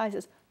somebody walked by and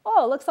says,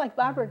 "Oh, it looks like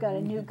Barbara got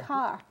a new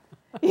car."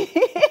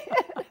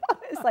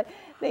 It's like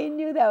they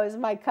knew that was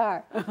my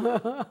car.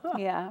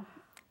 Yeah.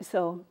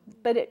 So,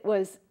 but it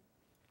was,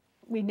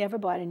 we never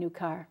bought a new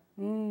car.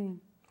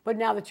 But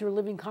now that you're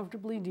living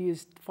comfortably, do you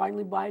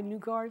finally buy new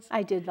cars?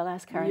 I did. The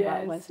last car I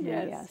bought was new,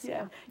 yes.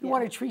 Yeah. You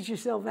want to treat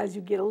yourself as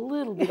you get a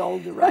little bit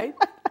older, right?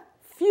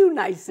 Few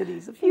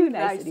niceties. A few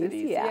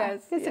niceties. Yeah.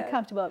 Yes. It's a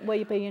comfortable.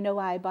 Well, but you know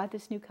why I bought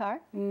this new car?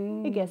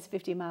 It gets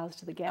 50 miles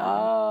to the gallon.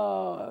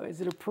 Oh,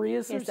 is it a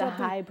Prius or something? It's a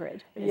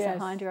hybrid. It's a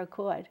Honda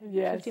Accord.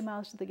 Yes. 50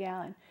 miles to the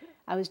gallon.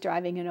 I was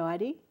driving an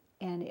Audi,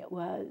 and it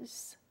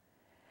was.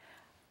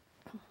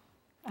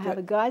 I have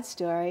a God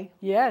story.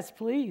 Yes,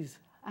 please.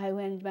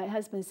 My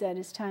husband said,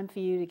 "It's time for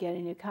you to get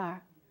a new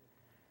car."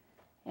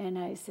 And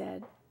I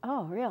said,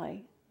 "Oh,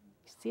 really?"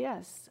 He said,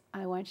 "Yes,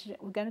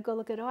 we're going to go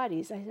look at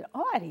Audis." I said,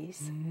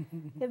 "Audis?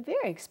 They're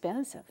very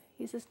expensive."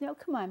 He says, "No,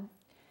 come on.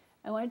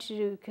 I want you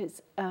to,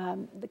 because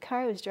the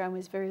car I was driving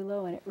was very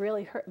low and it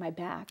really hurt my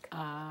back."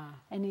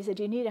 And he said,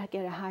 "You need to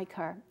get a high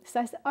car."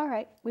 So I said, "All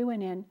right." We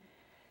went in.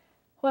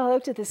 Well, I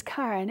looked at this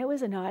car, and it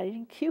was an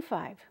Audi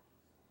Q5.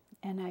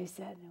 And I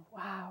said,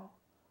 "Wow."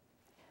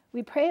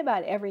 We pray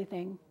about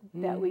everything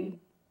that we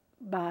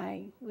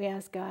buy. We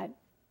ask God,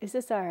 "Is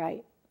this all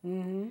right?"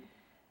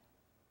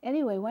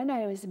 Anyway, one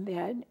night I was in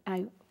bed.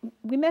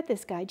 We met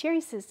this guy. Jerry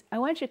says, "I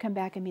want you to come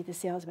back and meet the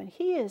salesman.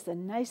 He is the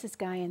nicest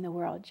guy in the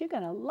world. You're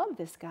going to love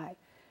this guy."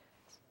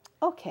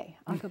 Okay,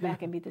 I'll go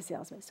back and meet the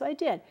salesman. So I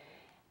did.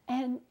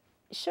 And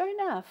sure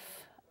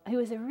enough, he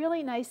was a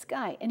really nice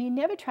guy. And he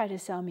never tried to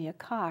sell me a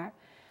car.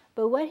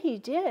 But what he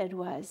did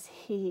was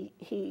we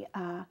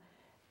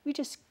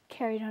just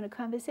carried on a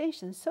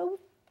conversation. So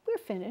we're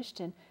finished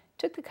and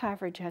took the car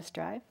for a test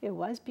drive. It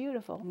was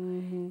beautiful.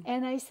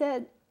 And I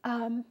said,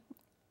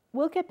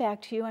 "We'll get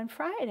back to you on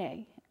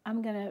Friday.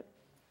 I'm going to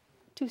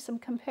do some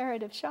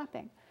comparative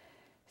shopping,"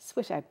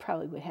 which I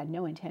probably had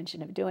no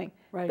intention of doing.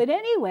 Right. But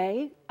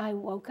anyway, I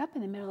woke up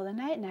in the middle of the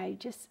night, and I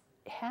just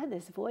had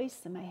this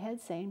voice in my head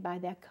saying, "Buy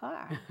that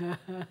car."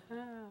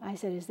 I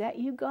said, "Is that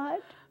you, God?"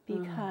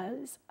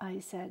 Because I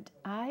said,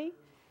 I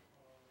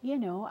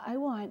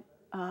want,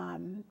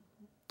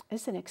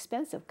 it's an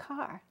expensive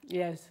car.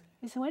 Yes.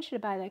 I said, "I want you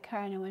to buy that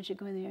car, and I want you to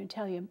go in there and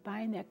tell you I'm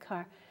buying that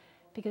car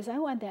because I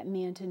want that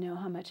man to know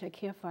how much I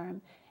care for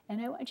him,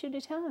 and I want you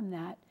to tell him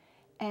that."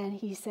 And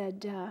he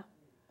said,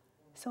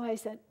 so I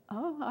said,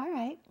 "Oh, all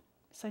right."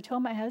 So I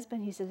told my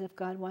husband, he says, "If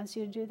God wants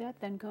you to do that,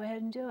 then go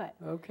ahead and do it."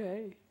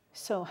 Okay.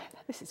 So I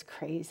thought, this is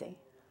crazy.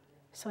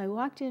 So I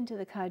walked into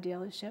the car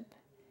dealership,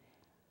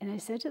 and I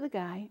said to the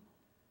guy,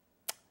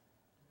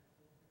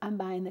 "I'm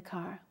buying the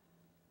car.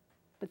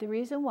 But the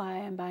reason why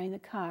I'm buying the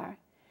car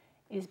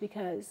is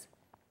because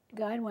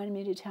God wanted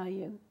me to tell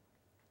you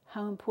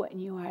how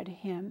important you are to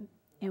him,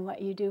 and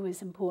what you do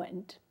is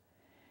important."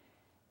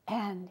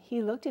 And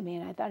he looked at me,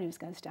 and I thought he was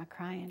going to start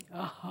crying.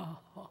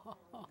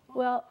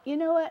 Well, you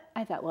know what?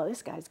 I thought, well,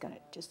 this guy's going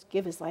to just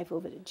give his life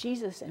over to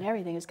Jesus, and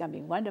everything is going to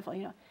be wonderful.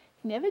 He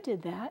never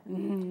did that.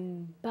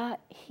 But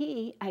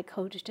I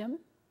coached him.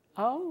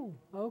 Oh,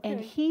 okay.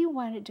 And he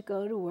wanted to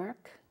go to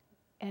work,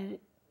 and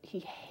he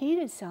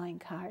hated selling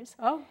cars.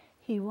 Oh.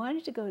 He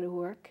wanted to go to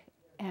work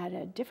at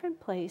a different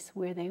place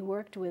where they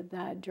worked with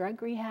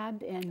drug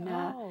rehab,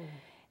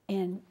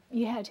 and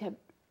you had to have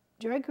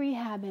drug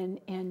rehab and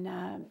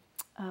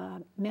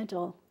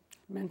mental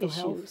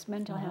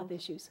health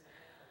issues.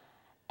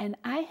 And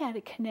I had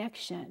a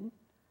connection,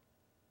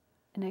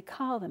 and I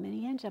called him, and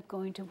he ended up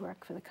going to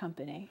work for the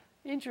company.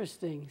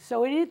 Interesting.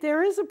 So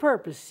there is a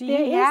purpose. See,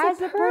 There he is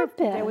has a a purpose.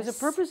 There was a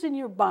purpose. purpose in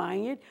your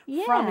buying it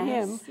from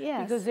him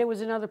Yes. because there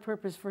was another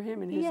purpose for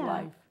him in his Yeah.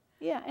 life.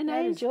 Yeah, and I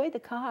That is- enjoyed the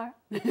car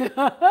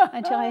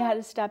until I had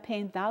to stop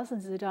paying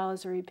thousands of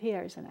dollars of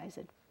repairs, and I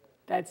said,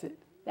 That's it.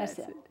 That's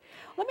it.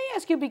 Let me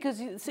ask you,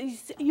 because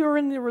you're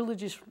in the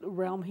religious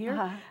realm here,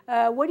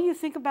 what do you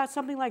think about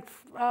something like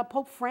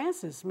Pope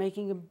Francis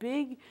making a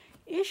big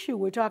issue?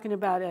 We're talking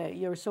about,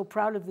 you're so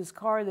proud of this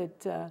car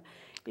that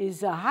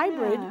is a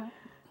hybrid,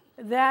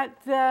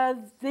 that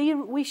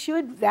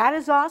that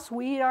is us.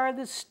 We are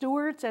the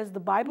stewards, as the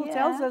Bible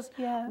tells us.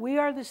 Yeah. We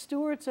are the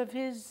stewards of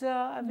his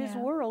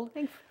world.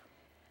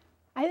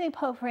 I think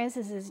Pope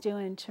Francis is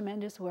doing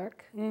tremendous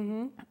work.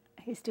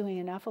 He's doing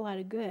an awful lot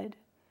of good.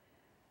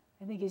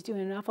 I think he's doing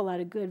an awful lot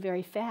of good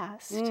very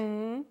fast,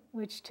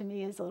 which to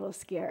me is a little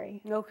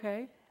scary.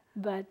 Okay.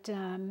 But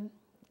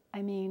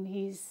I mean,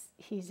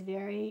 he's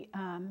very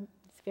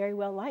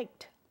well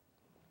liked,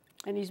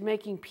 and he's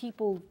making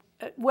people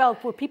well,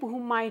 for people who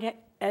might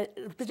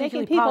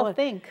particularly people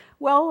think.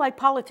 Well, like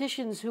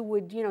politicians who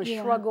would,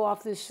 Yeah. shrug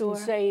off this Sure.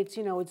 and say it's,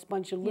 it's a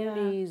bunch of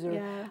loonies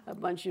or a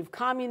bunch of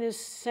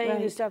communists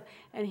saying this stuff.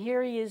 And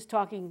here he is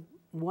talking,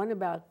 one,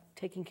 about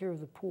taking care of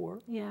the poor,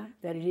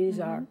 that it is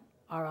our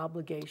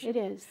obligation. It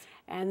is.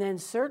 And then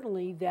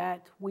certainly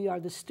that we are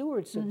the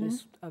stewards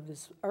of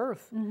this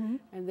earth,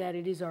 and that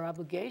it is our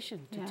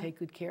obligation to take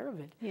good care of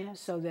it,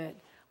 so that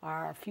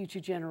our future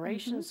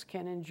generations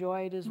can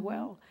enjoy it as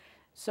well.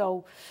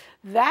 So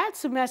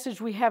that's a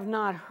message we have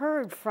not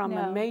heard from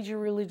a major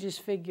religious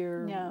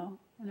figure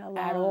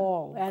at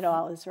all. At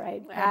all is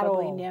right.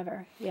 Probably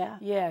never. Yeah.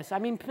 Yes. I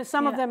mean,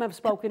 some of them have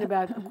spoken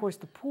about, of course,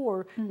 the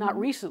poor, not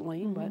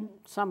recently, but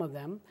some of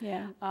them.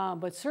 Yeah.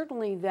 But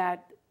certainly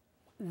that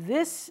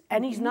this,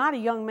 and he's not a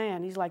young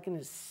man, he's like in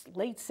his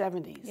late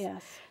 70s.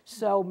 Yes.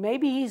 So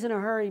maybe he's in a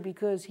hurry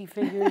because he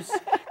figures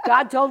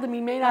God told him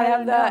he may not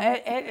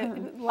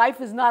have life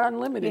is not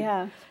unlimited.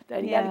 Yeah.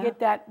 That he had to get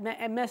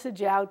that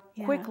message out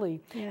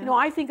quickly. Yeah.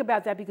 I think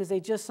about that because they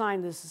just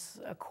signed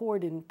this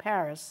accord in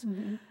Paris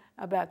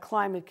about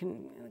climate,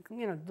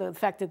 the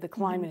fact that the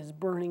climate is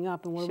burning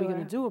up and what are we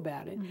going to do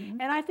about it.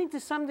 And I think to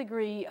some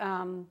degree,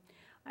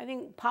 I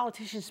think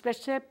politicians,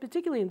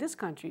 particularly in this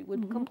country,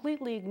 would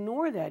completely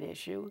ignore that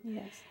issue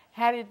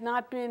had it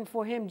not been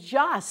for him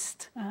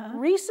just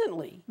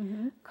recently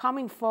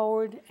coming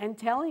forward and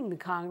telling the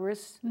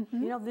Congress,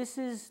 this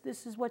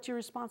is what your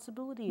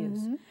responsibility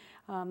is,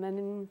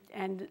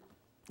 and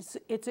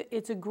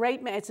it's a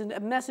great it's a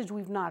message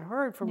we've not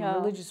heard from a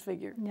religious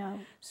figure. No.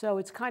 So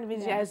it's kind of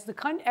as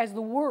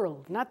the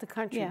world, not the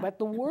country, but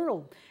the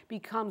world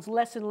becomes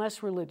less and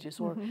less religious,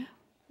 or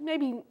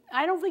maybe,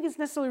 I don't think it's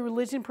necessarily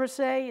religion per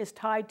se, is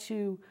tied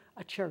to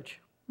a church.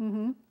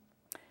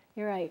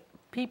 You're right.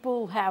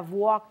 People have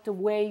walked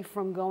away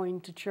from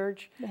going to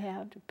church, They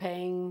have. to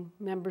paying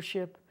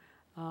membership.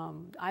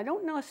 I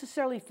don't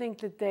necessarily think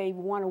that they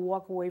want to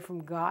walk away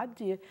from God.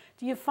 Do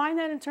you find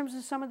that in terms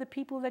of some of the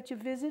people that you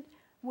visit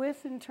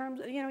with, in terms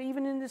of,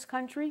 even in this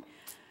country?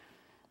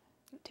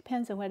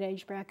 Depends on what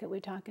age bracket we're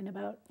talking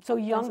about. So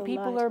young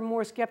people are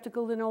more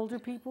skeptical than older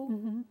people?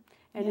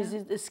 And is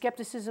it the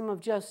skepticism of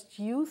just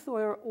youth,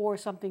 or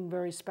something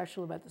very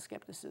special about the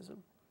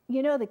skepticism?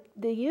 The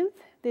youth,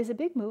 there's a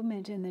big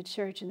movement in the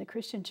church, in the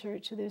Christian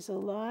church. There's a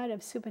lot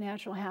of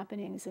supernatural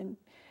happenings, and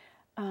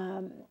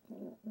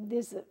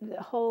there's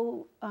the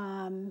whole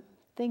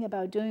thing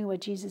about doing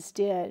what Jesus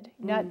did,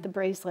 not the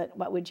bracelet,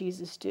 what would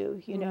Jesus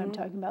do, you know what I'm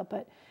talking about,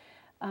 but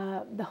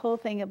the whole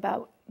thing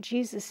about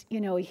Jesus, he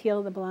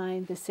healed the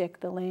blind, the sick,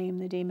 the lame,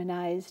 the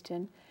demonized,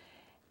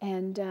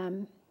 and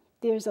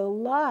there's a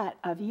lot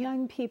of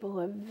young people who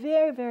are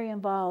very, very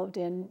involved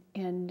in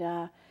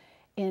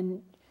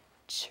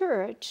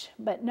church,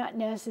 but not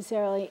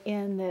necessarily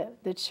in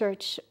the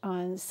church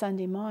on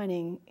Sunday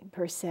morning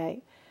per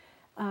se.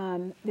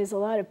 There's a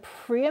lot of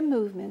prayer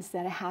movements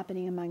that are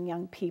happening among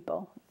young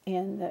people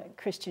in the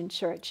Christian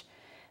church.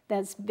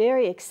 That's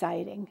very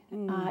exciting.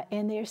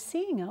 And they're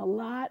seeing a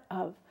lot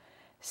of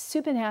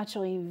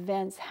supernatural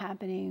events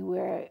happening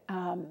where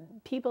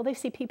they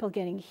see people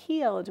getting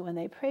healed when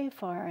they pray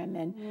for them,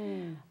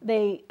 and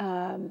they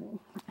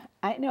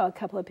I know a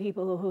couple of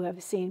people who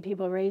have seen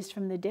people raised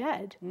from the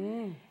dead,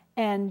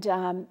 and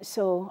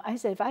so I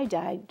said, if I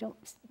die,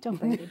 don't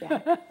bring me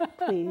back,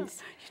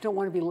 please. You don't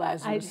want to be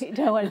Lazarus. I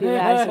don't want to be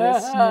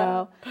Lazarus,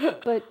 no.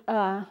 But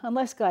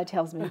unless God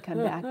tells me to come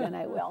back, then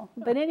I will.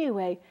 But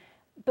anyway,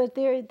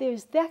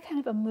 there's that kind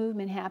of a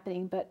movement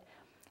happening,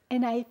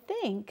 and I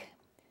think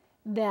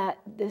that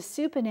the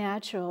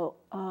supernatural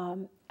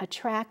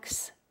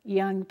attracts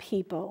young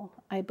people.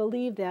 I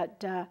believe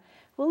that,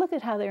 look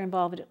at how they're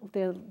involved.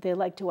 They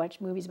like to watch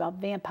movies about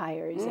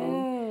vampires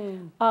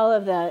and all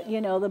of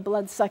the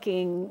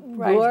blood-sucking,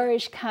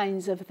 boorish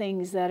kinds of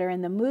things that are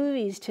in the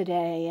movies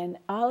today, and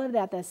all of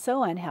that's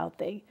so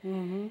unhealthy.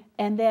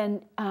 And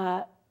then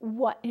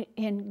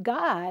in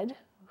God,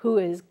 who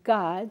is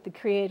God, the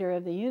creator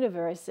of the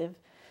universe,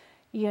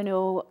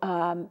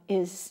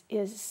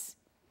 is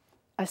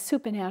a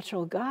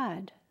supernatural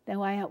God, then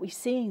why aren't we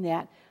seeing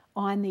that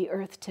on the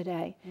earth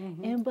today?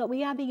 But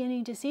we are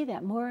beginning to see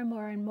that more and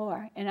more and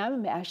more. And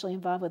I'm actually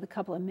involved with a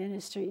couple of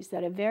ministries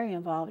that are very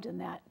involved in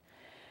that.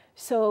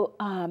 So,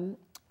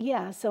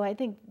 so I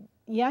think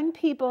young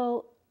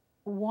people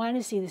want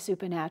to see the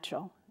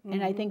supernatural,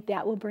 and I think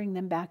that will bring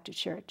them back to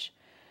church.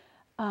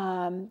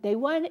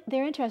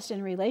 They're interested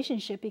in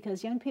relationship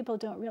because young people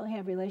don't really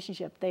have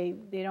relationship. They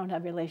don't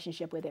have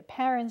relationship with their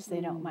parents. They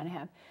don't want to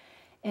have.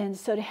 And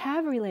so to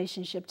have a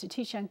relationship, to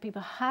teach young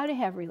people how to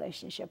have a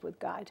relationship with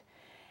God,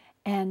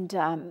 and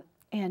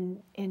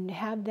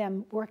have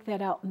them work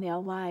that out in their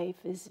life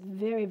is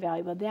very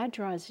valuable. That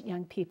draws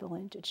young people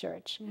into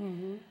church.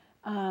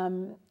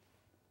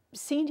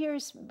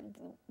 Seniors,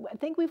 I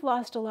think we've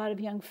lost a lot of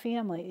young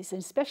families, and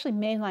especially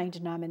mainline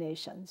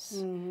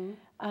denominations.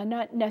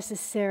 not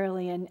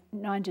necessarily in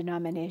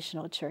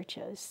non-denominational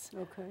churches.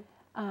 Okay.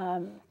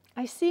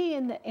 I see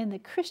in the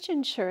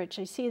Christian church,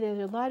 I see there's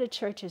a lot of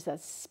churches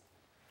that's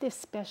this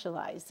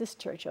specialized. This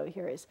church over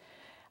here is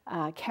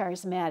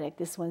charismatic.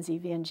 This one's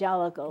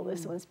evangelical.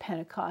 This one's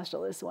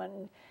Pentecostal. This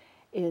one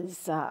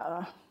is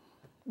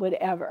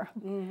whatever.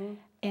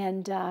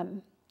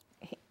 And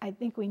I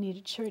think we need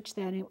a church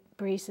that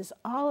embraces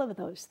all of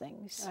those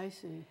things. I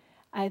see.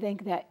 I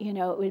think that, you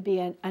know, it would be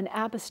an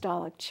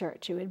apostolic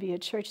church. It would be a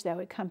church that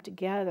would come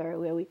together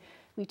where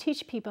we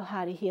teach people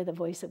how to hear the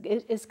voice of,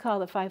 it's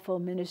called the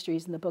fivefold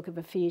ministries in the book of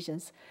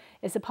Ephesians.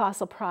 It's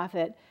apostle,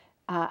 prophet,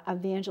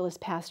 evangelist,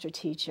 pastor,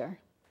 teacher.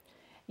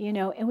 You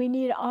know, and we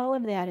need all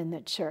of that in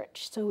the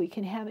church so we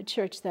can have a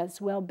church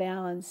that's well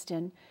balanced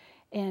and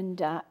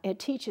it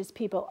teaches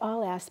people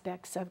all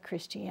aspects of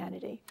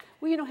Christianity.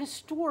 Well, you know,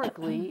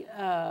 historically,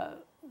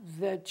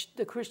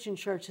 the Christian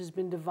church has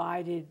been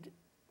divided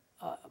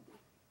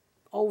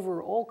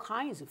over all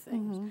kinds of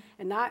things,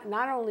 and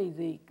not only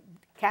the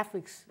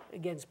Catholics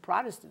against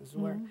Protestants,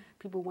 where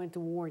people went to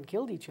war and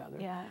killed each other,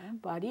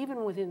 but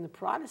even within the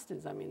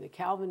Protestants, I mean, the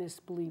Calvinists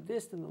believe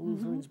this, and the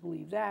Lutherans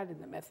believe that,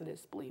 and the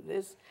Methodists believe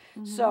this.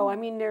 So, I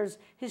mean,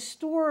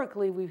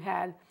 historically, we've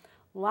had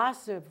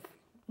lots of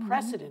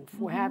precedent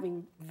for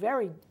having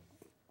very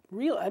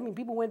real, I mean,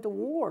 people went to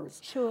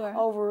wars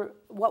over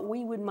what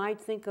we might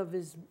think of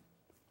as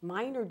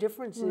minor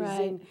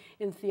differences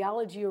in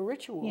theology or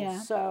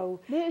rituals. So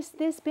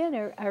there's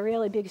been a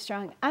really big,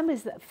 strong. I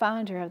was the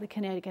founder of the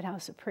Connecticut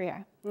House of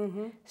Prayer.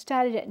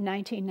 Started it in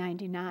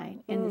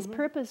 1999, and its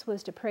purpose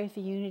was to pray for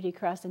unity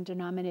across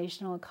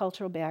denominational and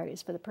cultural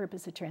barriers for the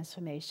purpose of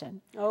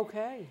transformation.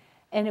 Okay.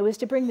 And it was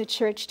to bring the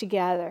church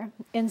together.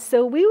 And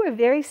so we were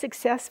very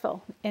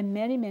successful in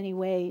many, many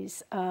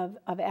ways of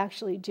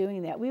actually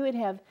doing that. We would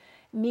have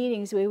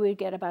meetings where we would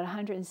get about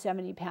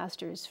 170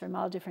 pastors from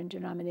all different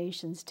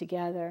denominations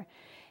together.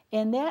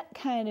 And that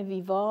kind of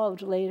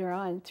evolved later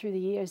on through the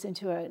years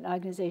into an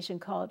organization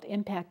called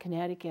Impact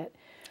Connecticut.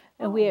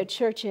 And we had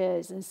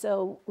churches, and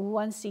so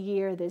once a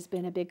year there's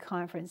been a big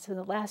conference. In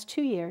the last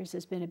 2 years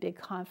there's been a big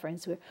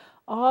conference where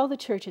all the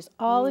churches,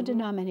 all the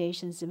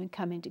denominations have been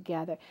coming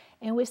together.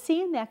 And we're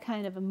seeing that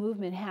kind of a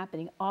movement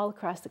happening all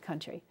across the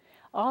country,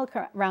 all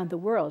around the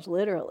world,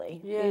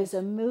 literally. There's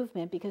a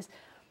movement because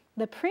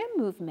the prayer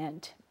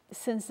movement,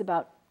 since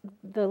about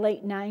the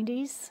late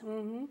 90s,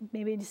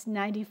 maybe just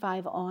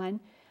 95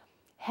 on,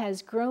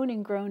 has grown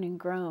and grown and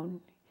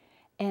grown.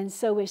 And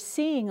so we're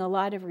seeing a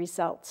lot of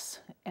results,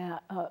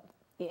 a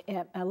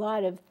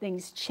lot of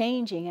things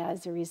changing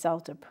as a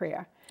result of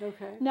prayer.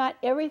 Okay. Not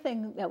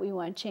everything that we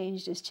want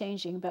changed is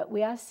changing, but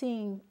we are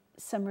seeing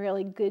some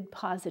really good,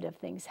 positive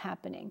things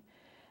happening,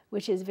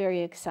 which is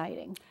very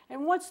exciting.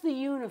 And what's the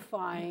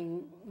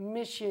unifying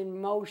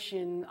mission,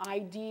 motion,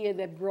 idea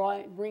that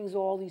brings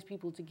all these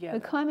people together?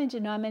 The common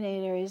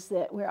denominator is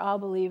that we're all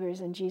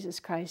believers in Jesus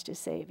Christ as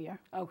Savior.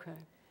 Okay.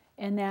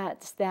 And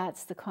that's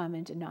the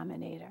common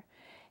denominator.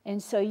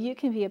 And so you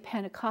can be a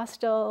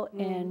Pentecostal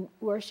and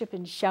worship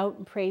and shout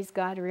and praise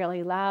God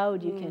really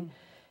loud. You can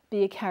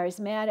be a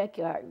charismatic,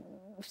 or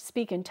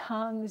speak in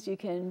tongues. You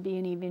can be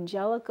an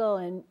evangelical,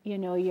 and you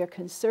know you're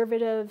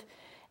conservative.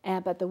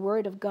 But the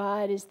Word of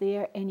God is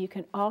there, and you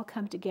can all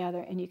come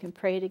together and you can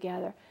pray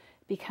together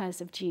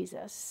because of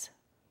Jesus.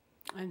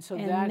 And so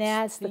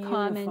that's the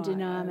common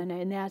denominator,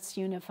 and that's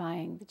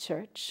unifying the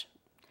church.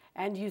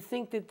 And you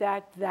think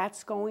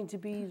that's going to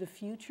be the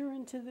future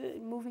into the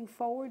moving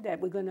forward, that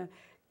we're going to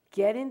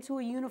get into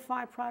a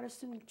unified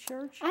Protestant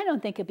church? I don't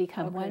think it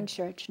become one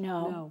church.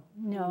 No,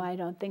 I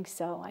don't think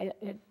so. I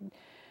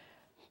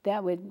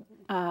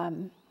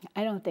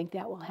don't think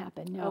that will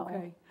happen. No.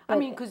 Okay. But,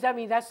 because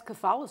that's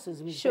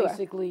Catholicism. It's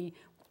basically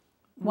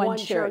one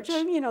church.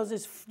 You know,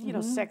 there's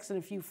sects and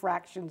a few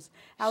fractions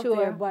out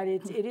there, but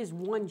it is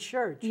one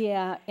church.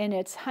 Yeah, and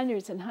it's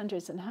hundreds and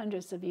hundreds and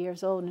hundreds of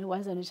years old. And it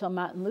wasn't until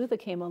Martin Luther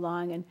came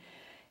along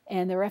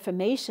and the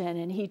Reformation,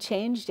 and he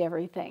changed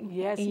everything.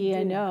 Yes, he did.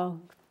 You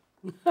know.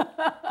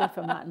 Good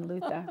for Martin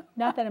Luther.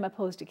 Not that I'm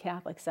opposed to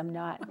Catholics. I'm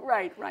not.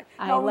 Right.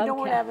 No, we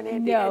don't have an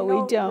anti. No,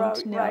 we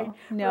don't.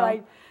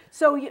 Right.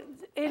 So,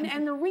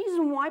 and the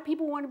reason why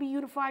people want to be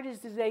unified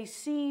is that they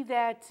see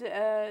that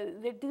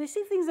they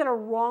see things that are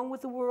wrong with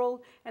the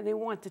world, and they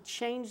want to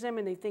change them,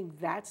 and they think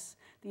that's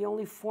the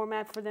only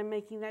format for them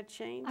making that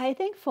change. I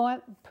think,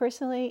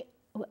 personally,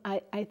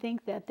 I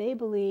think that they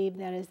believe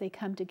that as they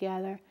come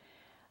together,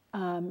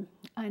 and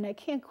I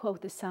can't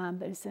quote the psalm,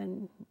 but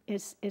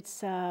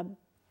it's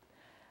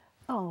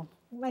oh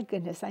my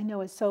goodness, I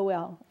know it so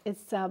well.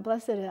 It's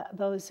blessed are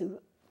those who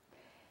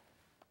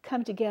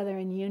come together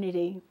in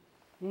unity.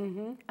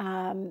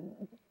 And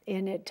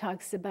it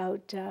talks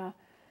about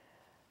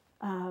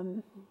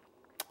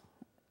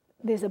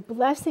there's a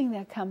blessing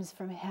that comes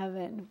from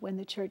heaven when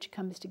the church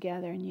comes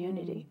together in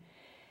unity.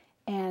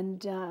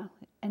 And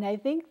I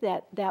think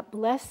that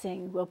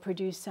blessing will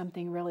produce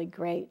something really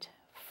great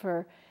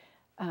for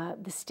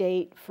the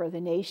state, for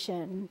the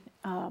nation.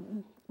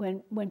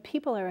 When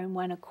people are in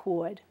one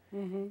accord,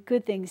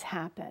 good things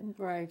happen.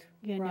 Right.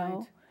 You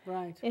know?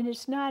 Right. And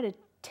it's not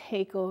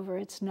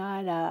takeover. It's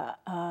not a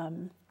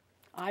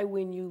I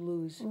win, you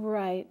lose.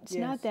 right. It's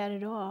Yes. not that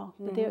at all.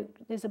 But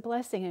there's a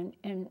blessing,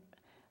 and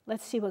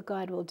let's see what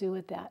God will do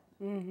with that.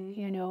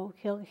 You know,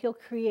 He'll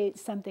create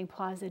something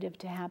positive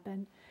to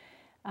happen.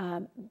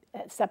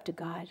 It's up to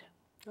God.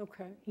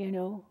 Okay. You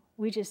know,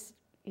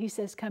 He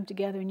says, come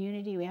together in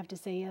unity. We have to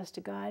say yes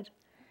to God.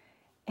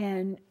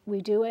 And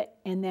we do it,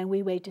 and then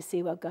we wait to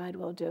see what God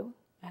will do.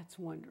 That's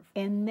wonderful.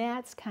 And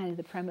that's kind of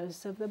the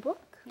premise of the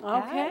book.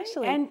 Okay.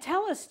 Actually. And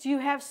tell us, do you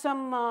have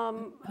some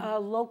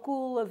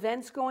local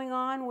events going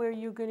on where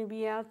you're going to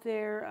be out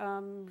there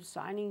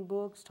signing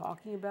books,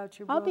 talking about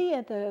your book? I'll be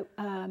at the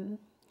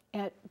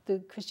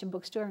Christian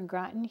bookstore in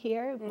Groton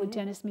here with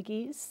Dennis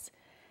McGee's.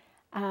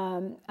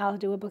 I'll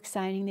do a book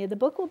signing there. The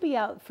book will be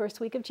out first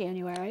week of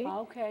January.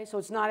 Okay, so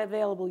it's not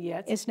available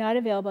yet. It's not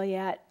available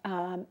yet.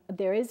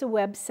 There is a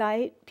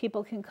website.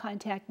 People can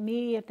contact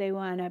me if they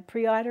want to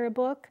pre-order a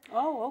book.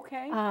 Oh,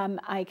 okay.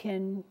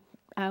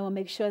 I will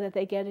make sure that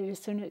they get it as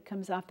soon as it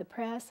comes off the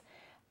press.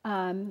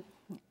 I'm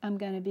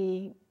going to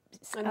be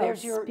And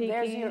there's your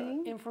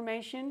speaking.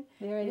 information.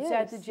 There it it's is.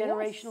 at the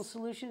Generational Yes.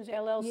 Solutions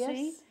LLC.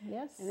 Yes,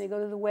 yes. And they go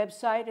to the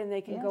website and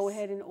they can go Yes.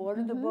 ahead and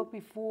order the book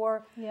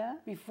before Yeah.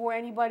 before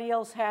anybody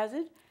else has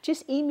it.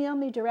 Just email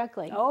me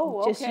directly.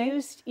 Oh, Just okay.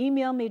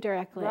 email me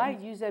directly. Right.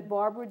 Use that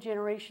Barbara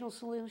Generational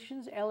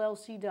Solutions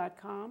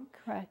LLC.com.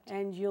 Correct.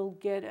 And you'll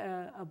get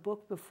a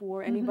book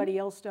before anybody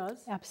else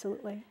does.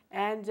 Absolutely.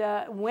 And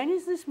when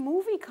is this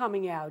movie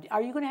coming out?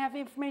 Are you going to have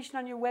information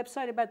on your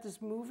website about this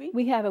movie?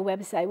 We have a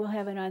website. We'll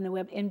have it on the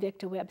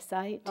Invicta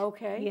website.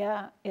 Okay.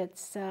 Yeah,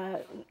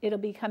 it'll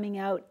be coming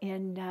out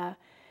in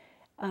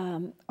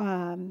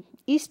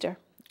Easter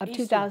of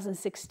Easter.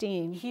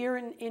 2016. Here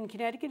in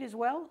Connecticut as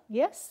well?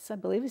 Yes, I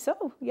believe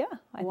so. Yeah,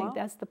 I Wow. think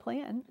that's the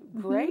plan.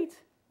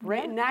 Great.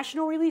 Great. Yeah.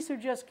 National release or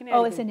just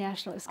Connecticut? Oh, it's a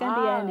national. It's going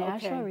to be a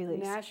national okay.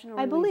 release. National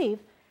I release. believe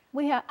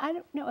we have. I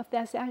don't know if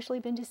that's actually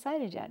been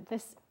decided yet.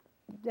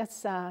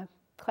 That's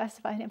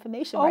classified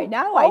information right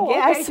now.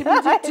 I guess Okay.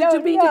 I To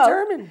don't be know.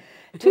 determined.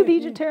 To be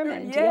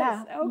determined.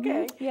 Yes, Yeah.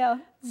 okay. Yeah.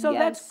 So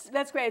yes.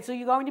 that's great. So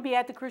you're going to be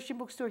at the Christian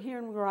bookstore here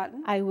in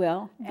Groton? I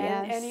will.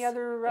 And yes. any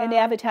other, and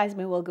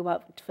advertisement will go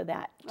out for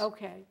that.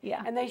 Okay.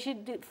 Yeah. And they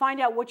should find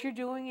out what you're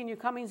doing and your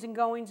comings and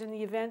goings and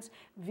the events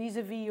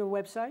vis-a-vis your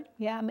website?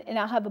 Yeah, and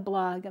I'll have a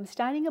blog. I'm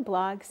starting a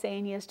blog,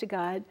 Saying Yes to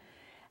God.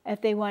 If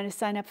they want to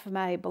sign up for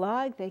my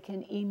blog, they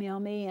can email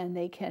me and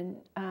they can.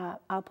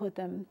 I'll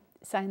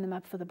sign them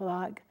up for the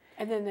blog.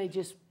 And then they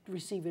just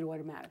receive it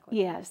automatically?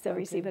 Yes, they'll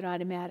receive it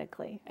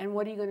automatically. And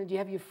what are you going to do? Do you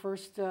have your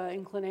first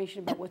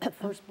inclination about what the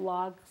first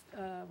blog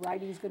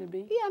writing is going to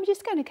be? Yeah, I'm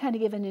just going to kind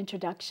of give an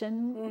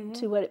introduction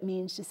to what it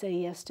means to say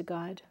yes to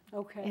God.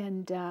 Okay.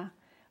 And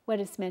what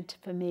it's meant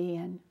for me,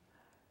 and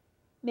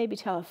maybe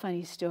tell a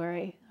funny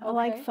story. I Okay.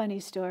 like funny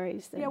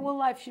stories. Yeah, well,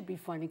 life should be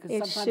funny because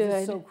It sometimes should.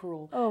 it's so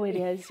cruel. Oh, it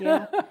is,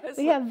 yeah.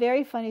 We have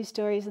very funny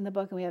stories in the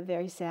book, and we have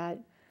very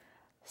sad.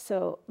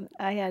 So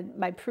I had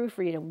my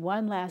proofreader,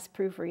 one last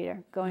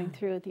proofreader, going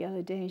through it the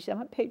other day, and she said,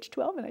 I'm on page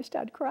 12, and I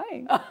started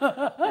crying. I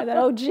thought,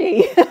 oh,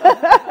 gee.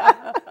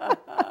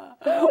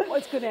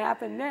 What's going to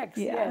happen next?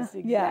 Yeah, Yes,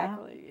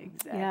 exactly.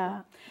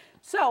 Yeah.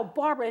 So,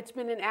 Barbara, it's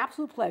been an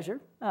absolute pleasure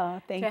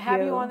Oh, thank to you.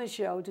 have you on the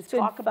show to been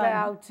talk fun.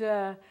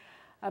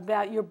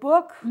 about your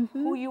book,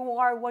 who you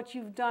are, what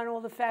you've done, all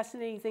the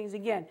fascinating things.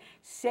 Again,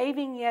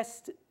 saying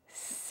yes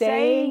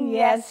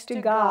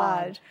to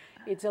God.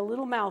 It's a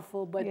little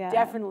mouthful, but Yeah.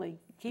 definitely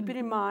keep it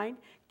in mind.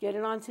 Get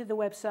it onto the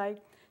website.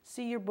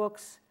 See your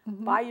books.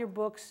 Buy your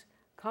books.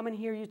 Come and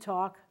hear you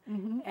talk,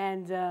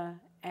 and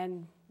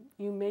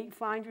you may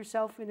find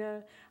yourself in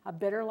a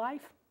better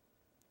life.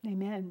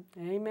 Amen.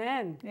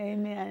 Amen.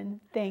 Amen.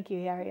 Thank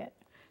you, Harriet.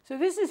 So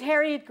this is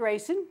Harriet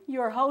Grayson,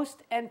 your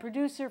host and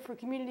producer for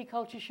Community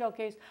Culture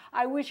Showcase.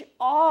 I wish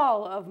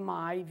all of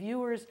my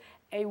viewers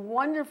a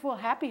wonderful,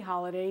 happy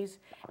holidays.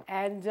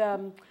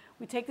 And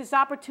we take this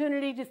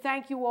opportunity to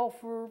thank you all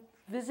for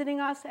visiting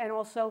us. And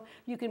also,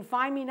 you can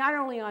find me not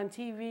only on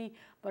TV,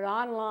 but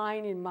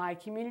online in my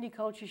Community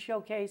Culture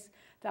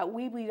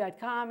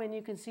Showcase.weebly.com, and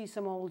you can see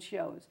some old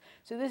shows.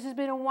 So this has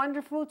been a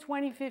wonderful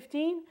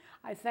 2015.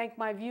 I thank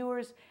my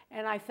viewers,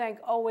 and I thank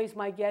always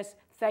my guests.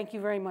 Thank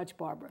you very much,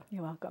 Barbara.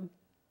 You're welcome.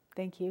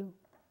 Thank you.